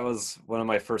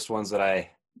my first ones that I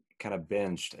kind of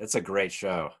binged. It's a great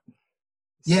show.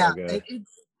 Yeah, so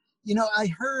you know, I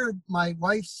heard my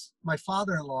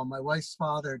father-in-law, my wife's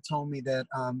father told me that,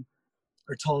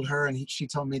 or told her, and she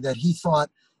told me that he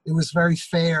thought it was very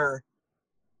fair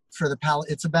for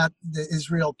it's about the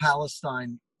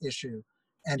Israel-Palestine issue.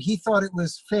 And he thought it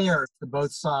was fair to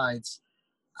both sides.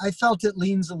 I felt it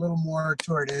leans a little more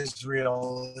toward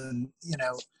Israel and, you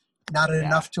know, not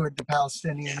enough toward the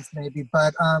Palestinians maybe.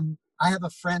 But I have a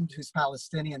friend who's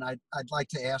Palestinian. I'd like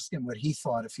to ask him what he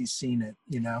thought if he's seen it,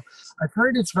 you know. I've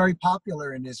heard it's very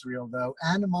popular in Israel, though,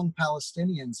 and among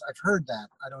Palestinians. I've heard that.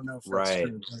 I don't know if that's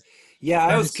true. Yeah,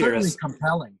 I was curious. It's certainly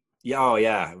compelling. Yeah, oh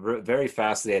yeah, very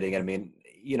fascinating. I mean,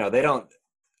 you know, they don't.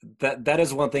 That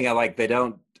is one thing I like. They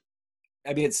don't.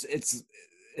 I mean, it's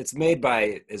made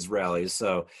by Israelis,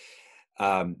 so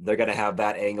they're going to have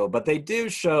that angle. But they do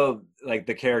show like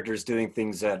the characters doing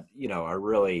things that, you know, are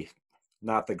really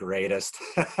not the greatest.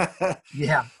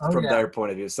 Yeah, from their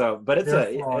point of view. So, but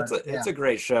it's a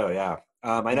great show. Yeah,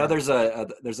 I know there's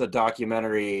a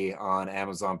documentary on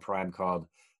Amazon Prime called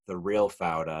The Real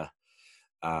Fauda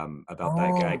about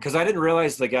that guy, because I didn't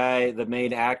realize the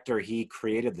main actor, he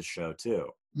created the show too.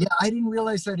 Yeah, I didn't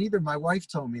realize that either. My wife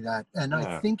told me that, and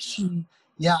I think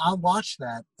I'll watch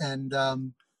that. And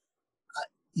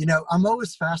you know, I'm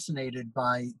always fascinated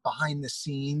by behind the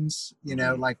scenes, you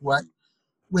know, like what,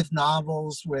 with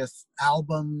novels, with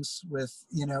albums, with,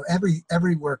 you know,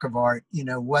 every work of art, you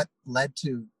know, what led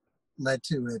to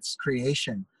its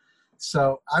creation.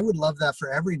 So I would love that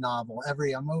for every novel.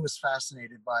 I'm always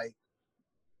fascinated by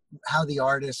how the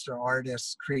artist or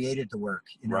artists created the work,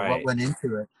 you know, what went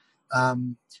into it.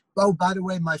 Oh, by the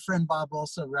way, my friend Bob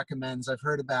also recommends, I've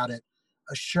heard about it,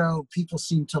 a show people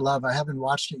seem to love. I haven't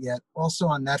watched it yet. Also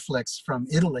on Netflix, from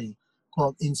Italy,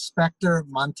 called Inspector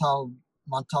Montalbano.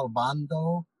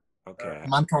 Okay.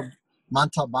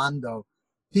 Montalbano.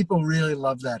 People really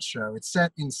love that show. It's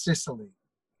set in Sicily.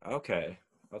 Okay.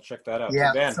 I'll check that out.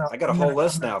 Yeah, man, I got a whole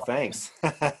list now. Thanks.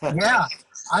 Yeah,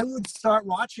 I would start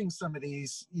watching some of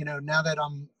these, you know, now that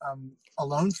I'm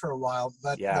alone for a while.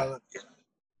 But the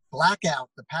blackout,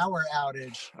 the power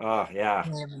outage. Oh yeah.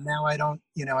 And now I don't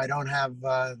have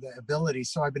the ability.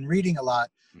 So I've been reading a lot.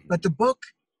 But the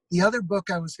other book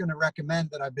I was going to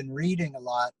recommend that I've been reading a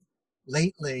lot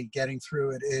lately, getting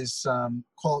through it, is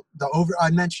called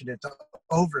I mentioned it, The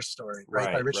Overstory,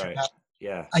 by Richard Patton.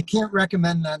 Yeah. I can't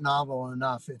recommend that novel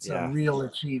enough. It's a real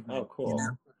achievement. Oh, cool. You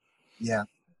know? Yeah.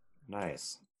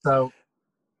 Nice. So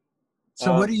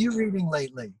what are you reading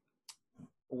lately?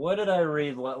 What did I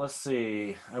read? Let's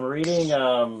see. I'm reading,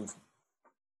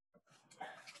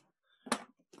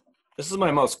 this is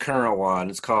my most current one.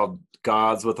 It's called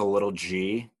Gods with a Little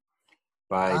G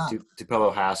by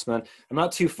Tupelo Hassman. I'm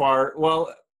not too far.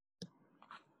 Well,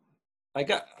 I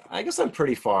guess I'm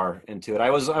pretty far into it. I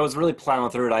was really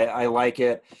plowing through it. I like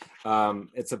it.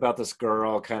 It's about this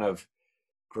girl kind of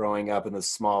growing up in this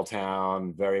small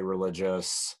town, very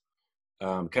religious.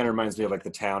 Kind of reminds me of like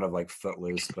the town of like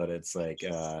Footloose, but it's like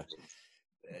I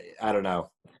don't know.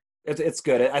 It's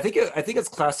good. I think it's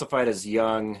classified as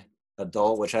young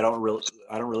adult, which I don't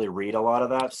really read a lot of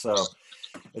that. So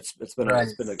it's been a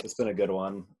good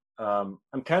one. I'm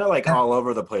kind of like all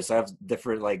over the place. I have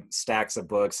different like stacks of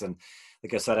books, and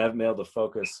like I said, I haven't been able to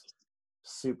focus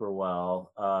super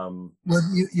well. Well,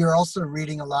 you're also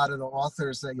reading a lot of the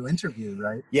authors that you interview,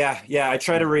 right? Yeah. I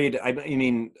try to read.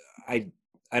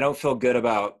 I don't feel good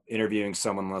about interviewing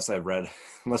someone unless I've read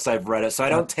it. So I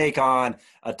don't take on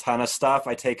a ton of stuff.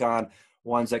 I take on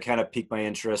ones that kind of pique my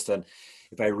interest, and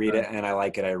if I read it and I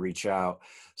like it, I reach out.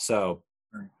 So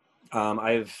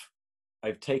I've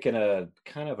taken a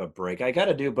kind of a break. I got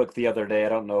a new book the other day. I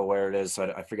don't know where it is,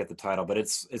 so I forget the title, but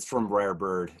it's from Rare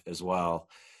Bird as well.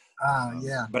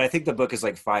 Yeah. But I think the book is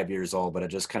like 5 years old, but it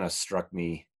just kind of struck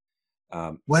me.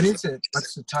 What is it?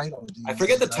 What's the title? I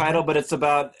forget the title, but I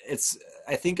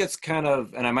think it's kind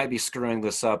of, and I might be screwing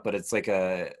this up, but it's like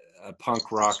a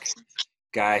punk rock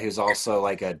guy who's also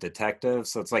like a detective.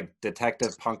 So it's like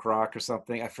detective punk rock or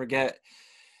something. I forget.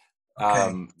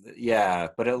 Okay. Yeah,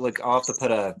 but I'll have to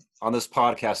put on this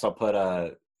podcast. I'll put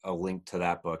a link to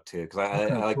that book too, because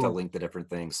Okay. I like to Cool. link the different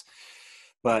things.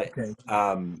 But Okay.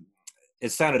 it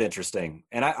sounded interesting,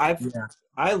 and Yeah.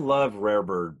 I love Rare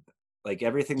Bird. Like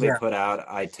everything they Yeah. put out,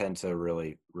 I tend to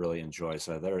really enjoy.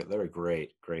 So they're a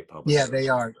great Yeah. publisher. They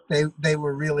are. They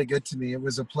were really good to me. It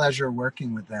was a pleasure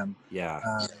working with them. Yeah.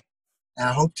 Uh, and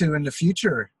I hope to in the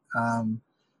future.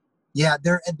 Yeah,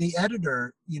 they're the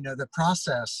editor. You know, the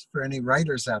process for any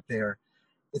writers out there,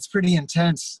 it's pretty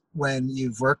intense when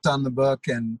you've worked on the book.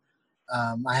 And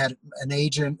I had an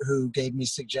agent who gave me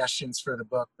suggestions for the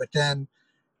book, but then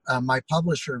my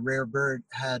publisher, Rare Bird,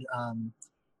 had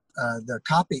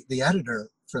the editor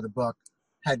for the book,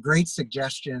 had great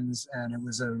suggestions, and it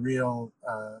was a real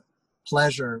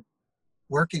pleasure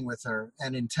working with her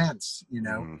and intense. You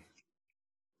know, Hmm.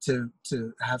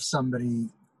 to have somebody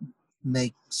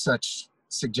make such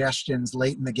suggestions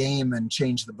late in the game and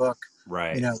change the book. You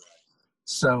Right. know,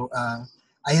 so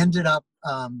I ended up.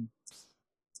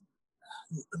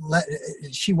 Let,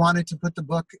 she wanted to put the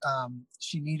book.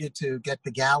 She needed to get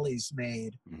the galleys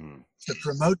made Hmm. to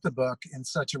promote the book in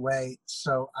such a way.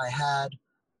 So I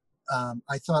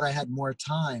thought I had more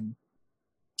time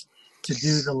to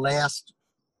do the last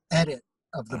edit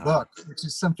of the Uh-huh. book, which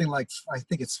is something like, I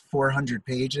think it's 400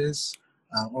 pages,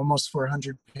 almost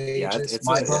 400 Yeah, pages,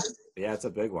 my book. it's a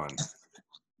big one.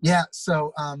 Yeah.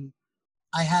 So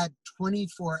I had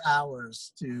 24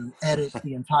 hours to edit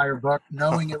the entire book,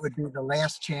 knowing it would be the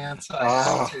last chance I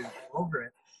had Oh, to go over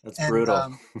it. that's And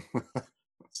brutal.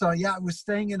 so, yeah, I was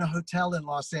staying in a hotel in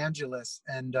Los Angeles,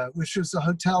 and which was a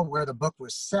hotel where the book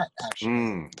was set,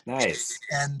 actually. Nice.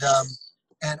 And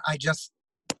I just,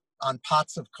 on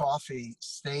pots of coffee,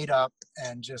 stayed up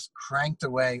and just cranked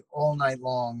away all night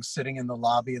long, sitting in the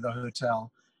lobby of the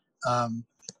hotel, um,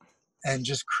 and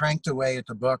just cranked away at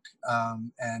the book,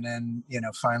 and then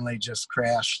finally just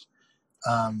crashed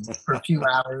for a few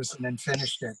hours and then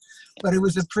finished it. But it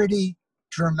was a pretty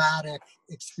dramatic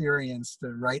experience to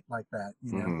write like that.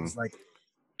 It Hmm. was like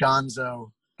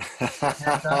Gonzo,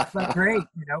 and but great.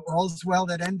 All's well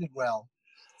that ended well.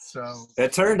 So yeah,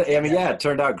 it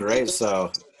turned out great.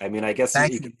 So, I mean, I guess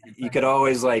thank you, man. you Thank could you.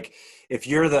 always like, if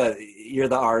you're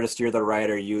the artist, you're the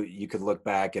writer, you could look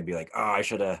back and be like, oh, I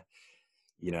should have,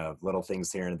 little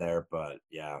things here and there, but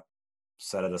yeah,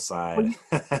 set it Well, aside.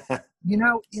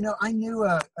 I knew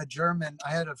a German.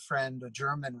 I had a friend, a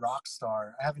German rock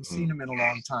star. I haven't Mhm. seen him in a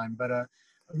long time, but a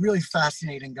really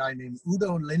fascinating guy named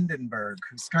Udo Lindenberg,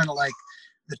 who's kind of like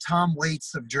the Tom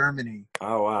Waits of Germany.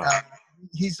 Oh, wow. Uh,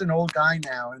 he's an old guy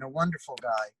now and a wonderful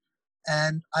guy.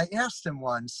 And I asked him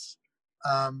once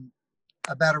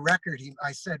about a record.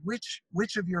 I said, which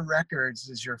of your records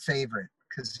is your favorite?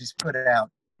 Because he's put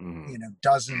out, Hmm.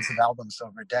 dozens of albums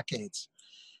over decades.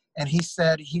 And he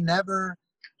said he never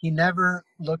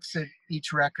looks at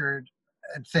each record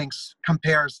and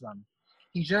compares them.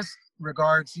 He just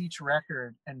regards each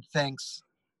record and thinks,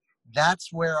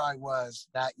 that's where I was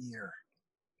that year.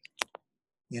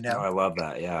 You No, know? I love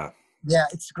that. Yeah. Yeah,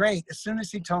 it's great. As soon as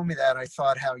he told me that, I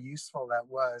thought how useful that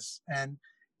was. And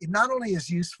it not only is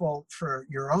useful for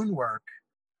your own work,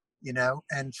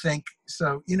 and think,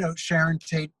 so,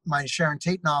 my Sharon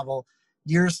Tate novel,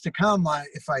 years to come,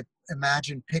 if I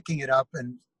imagine picking it up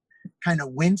and kind of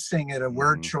wincing at a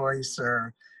word Hmm. choice,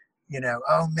 or,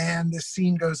 oh man, this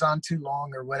scene goes on too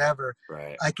long or whatever,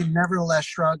 Right. I can nevertheless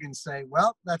shrug and say,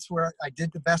 well, that's where I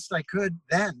did the best I could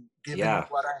then, given Yeah.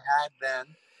 what I had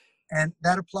then. And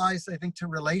that applies, I think, to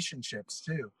relationships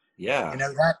too. Yeah.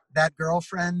 That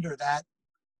girlfriend or that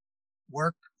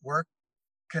work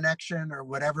connection or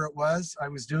whatever it was, I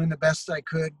was doing the best I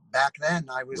could back then.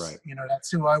 I was, Right.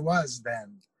 that's who I was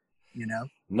then, you know.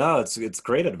 No, it's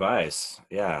great advice.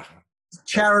 Yeah. That,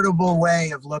 Charitable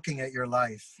way of looking at your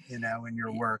life, and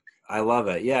your work. I love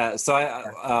it. Yeah. So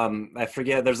Yeah. I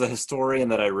forget, there's a historian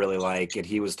that I really like, and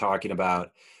he was talking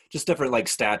about just different like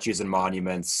statues and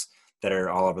monuments that are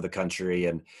all over the country.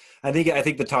 And I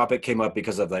think the topic came up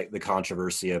because of like the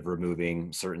controversy of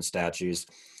removing certain statues.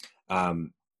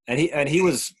 Um, and he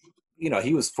was,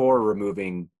 he was for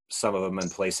removing some of them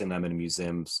and placing them in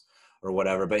museums or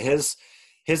whatever. But his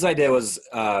idea was,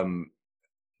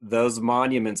 those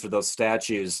monuments or those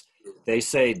statues, they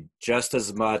say just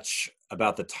as much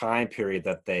about the time period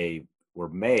that they were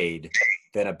made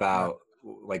than Right. about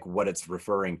like what it's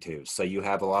referring to. So you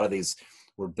have a lot of these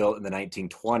were built in the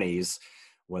 1920s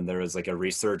when there was like a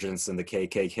resurgence in the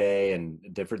KKK and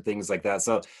different things like that.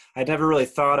 So I never really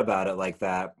thought about it like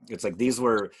that. It's like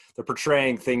they're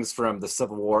portraying things from the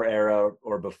Civil War era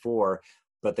or before,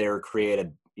 but they were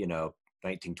created,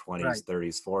 1920s, Right.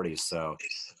 30s, 40s. So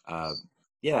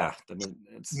Yeah, I mean,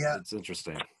 Yeah. it's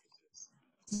interesting.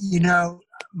 You know,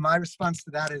 my response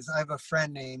to that is I have a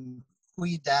friend named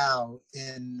Hui Dao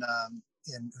in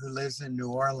who lives in New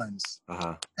Orleans,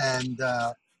 Uh-huh. and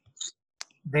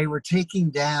they were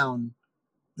taking down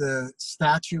the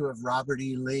statue of Robert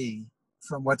E. Lee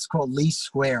from what's called Lee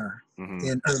Square Hmm.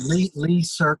 in or Lee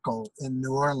Circle in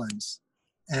New Orleans,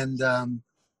 and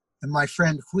my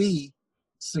friend Hui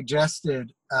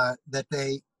suggested that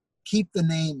they keep the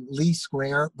name Lee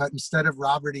Square, but instead of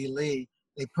Robert E. Lee,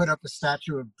 they put up a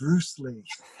statue of Bruce Lee.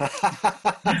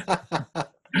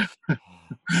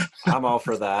 I'm all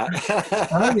for that.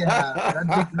 Oh yeah, that'd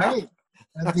be great.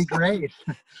 That'd be great.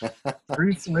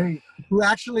 Bruce Lee, who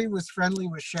actually was friendly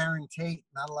with Sharon Tate.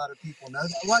 Not a lot of people know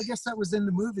that. Well, I guess that was in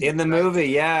the movie, In the right? movie,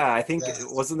 yeah, I think Yes.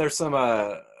 wasn't there some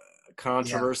Yeah.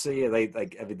 controversy? They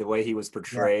like, I mean, the way he was Yeah.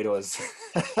 portrayed was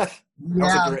that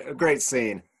was Yeah. a great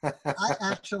scene. I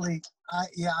actually,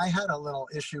 I had a little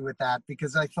issue with that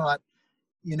because I thought,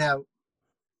 you know,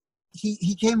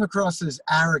 he came across as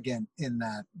arrogant in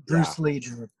that Bruce Lee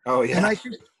did. Oh And yeah.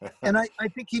 I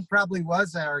think he probably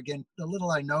was arrogant. The little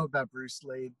I know about Bruce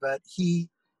Lee, but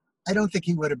I don't think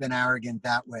he would have been arrogant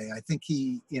that way. I think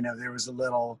there was a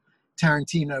little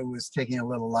Tarantino was taking a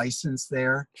little license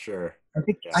there. Sure. I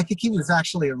think he was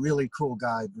actually a really cool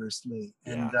guy, Bruce Lee.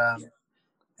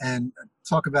 And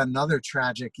talk about another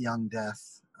tragic young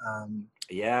death.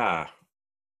 Yeah.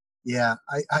 Yeah,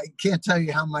 I can't tell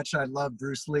you how much I loved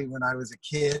Bruce Lee when I was a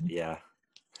kid. Yeah.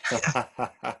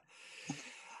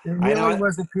 There really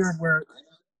was a period where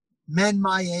men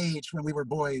my age, when we were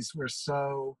boys, were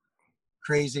so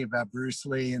crazy about Bruce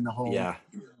Lee and the whole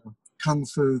kung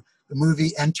fu. The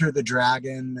movie Enter the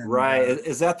Dragon. And, right.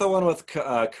 Is that the one with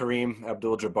Kareem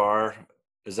Abdul-Jabbar?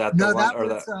 Is that the no, one?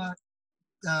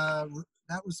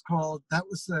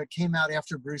 that came out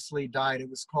after Bruce Lee died. It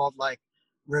was called like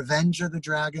Revenge of the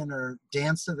Dragon or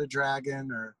Dance of the Dragon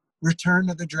or Return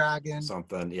of the Dragon.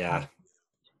 Something, yeah.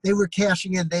 They were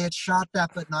cashing in. They had shot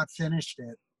that but not finished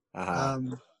it. Uh-huh.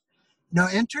 No,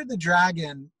 Enter the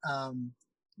Dragon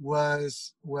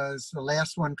was the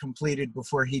last one completed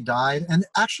before he died, and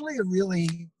actually a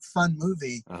really fun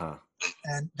movie. Uh-huh.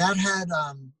 And that had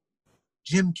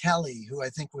Jim Kelly, who I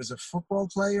think was a football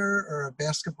player or a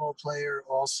basketball player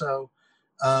also,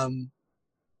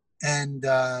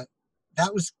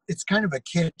 it's kind of a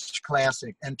kitsch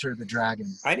classic, Enter the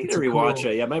Dragon. I need to rewatch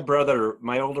it. Yeah,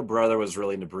 my older brother was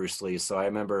really into Bruce Lee, so I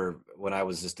remember when I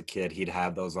was just a kid, he'd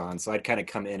have those on, so I'd kind of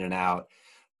come in and out.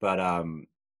 But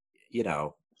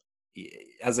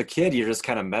as a kid, you're just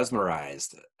kind of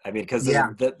mesmerized. I mean, because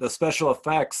the special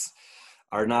effects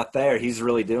are not there. He's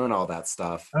really doing all that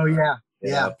stuff. Oh yeah,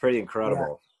 yeah, pretty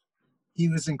incredible. Yeah. He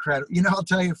was incredible. I'll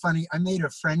tell you funny. I made a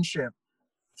friendship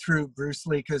through Bruce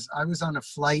Lee because I was on a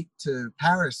flight to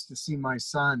Paris to see my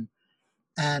son,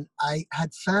 and I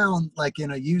had found, like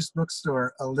in a used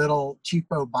bookstore, a little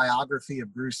cheapo biography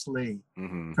of Bruce Lee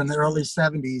from the early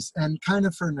 70s, and kind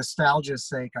of for nostalgia's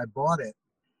sake, I bought it,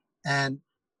 and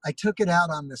I took it out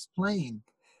on this plane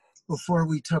before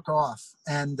we took off,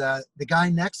 and the guy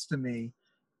next to me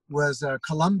was a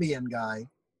Colombian guy,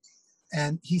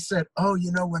 and he said, "Oh,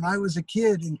 when I was a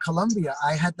kid in Colombia,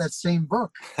 I had that same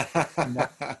book."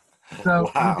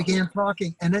 So wow. We began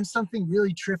talking, and then something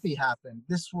really trippy happened.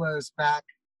 This was back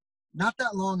not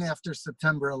that long after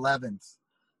September 11th.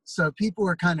 So people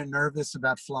were kind of nervous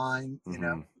about flying,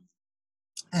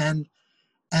 and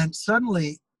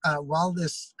suddenly, while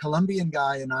this Colombian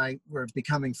guy and I were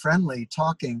becoming friendly,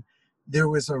 talking, there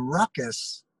was a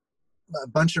ruckus, a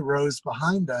bunch of rows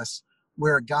behind us,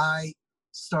 where a guy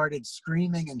started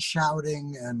screaming and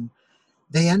shouting, and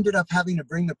they ended up having to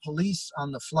bring the police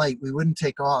on the flight. We wouldn't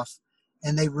take off,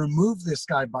 and they removed this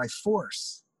guy by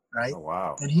force, right? Oh,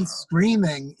 wow. And he's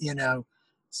screaming,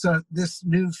 So this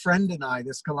new friend and I,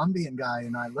 this Colombian guy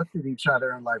and I, looked at each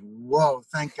other and like, whoa,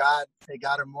 thank God they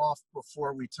got him off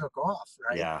before we took off,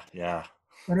 right? Yeah, yeah.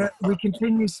 And we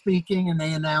continued speaking, and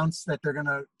they announced that they're going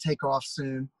to take off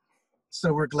soon.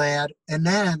 So we're glad. And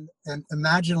then, and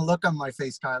imagine a look on my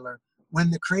face, Kyler, when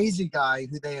the crazy guy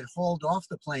who they had hauled off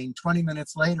the plane 20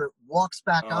 minutes later walks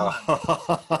back on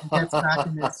and gets back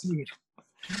in his seat.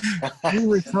 We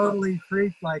were totally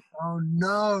freaked, like, oh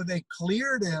no, they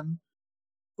cleared him.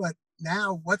 But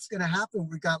now what's going to happen?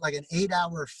 We got like an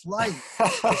 8-hour flight.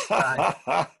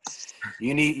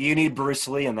 You need Bruce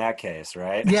Lee in that case,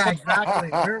 right? Yeah, exactly.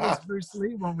 Where was Bruce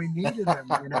Lee when we needed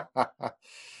him?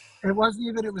 It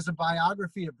was a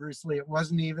biography of Bruce Lee. It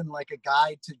wasn't even like a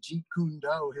guide to Jeet Kune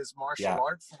Do, his martial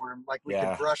art form, like we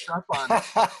could brush up on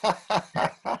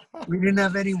it. We didn't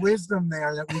have any wisdom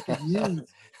there that we could use.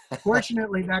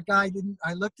 Fortunately, that guy didn't.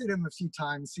 I looked at him a few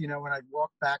times, you know, when I'd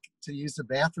walk back to use the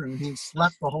bathroom. He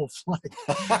slept the whole flight.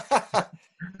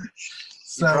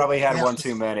 So you probably had yeah, one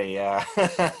too many, yeah.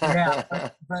 Yeah,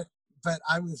 but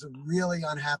I was a really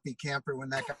unhappy camper when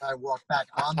that guy walked back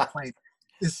on the plane.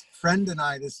 This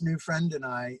new friend and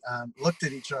I, looked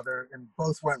at each other and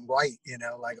both went white, you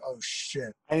know, like, oh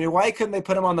shit. I mean, why couldn't they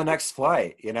put him on the next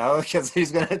flight, you know? Because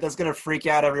that's gonna freak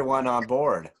out everyone on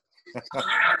board.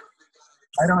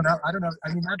 I don't know.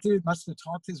 I mean, that dude must have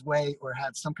talked his way or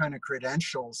had some kind of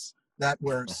credentials that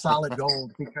were solid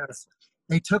gold, because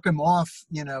they took him off,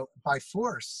 you know, by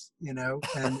force, you know,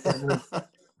 and it was,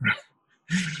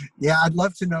 yeah, I'd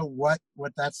love to know what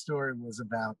that story was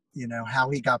about, you know, how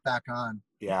he got back on.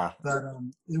 Yeah. But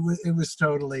it was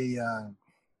totally,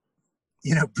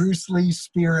 you know, Bruce Lee's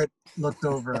spirit looked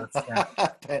over us.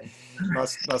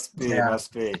 must be, Yeah.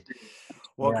 must be.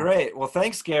 Well, Yeah. Great. Well,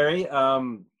 thanks, Gary.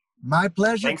 My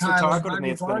pleasure. Thanks for Kyler. talking with My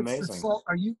me. It's been regards to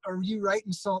amazing. Are you right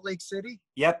in Salt Lake City?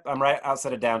 Yep, I'm right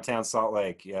outside of downtown Salt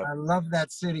Lake. Yep. I love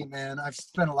that city, man. I've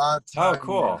spent a lot of time. Oh,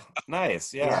 cool. There.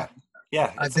 Nice. Yeah.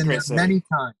 Yeah. I've been there many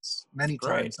times. Many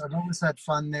Great. times. I've always had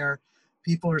fun there.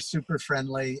 People are super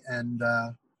friendly, and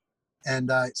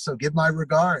so give my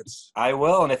regards. I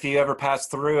will. And if you ever pass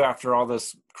through after all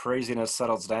this craziness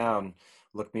settles down,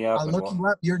 look me up. I'll look you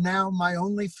up. You're now my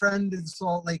only friend in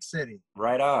Salt Lake City.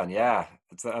 Right on. Yeah.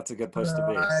 That's a good place to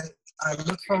be. I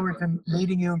look forward to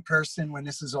meeting you in person when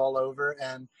this is all over.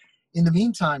 And in the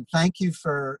meantime, thank you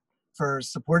for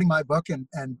supporting my book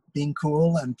and being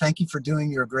cool. And thank you for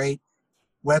doing your great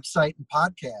website and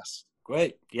podcast.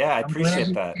 Great. Yeah, I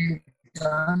appreciate that.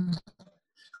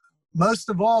 Most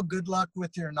of all, good luck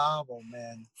with your novel,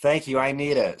 man. Thank you. I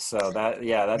need it. So that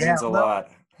means a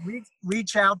lot.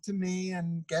 Reach out to me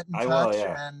and get in touch. Will,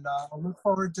 yeah. And I'll look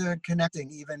forward to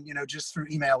connecting, even, you know, just through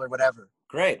email or whatever.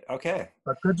 Great. Okay.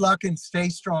 But good luck and stay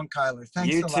strong, Kyler.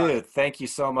 Thanks a lot. You too. Thank you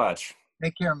so much.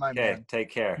 Take care, my man. Okay. Take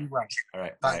care. Be well. All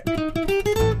right. Bye.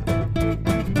 Bye.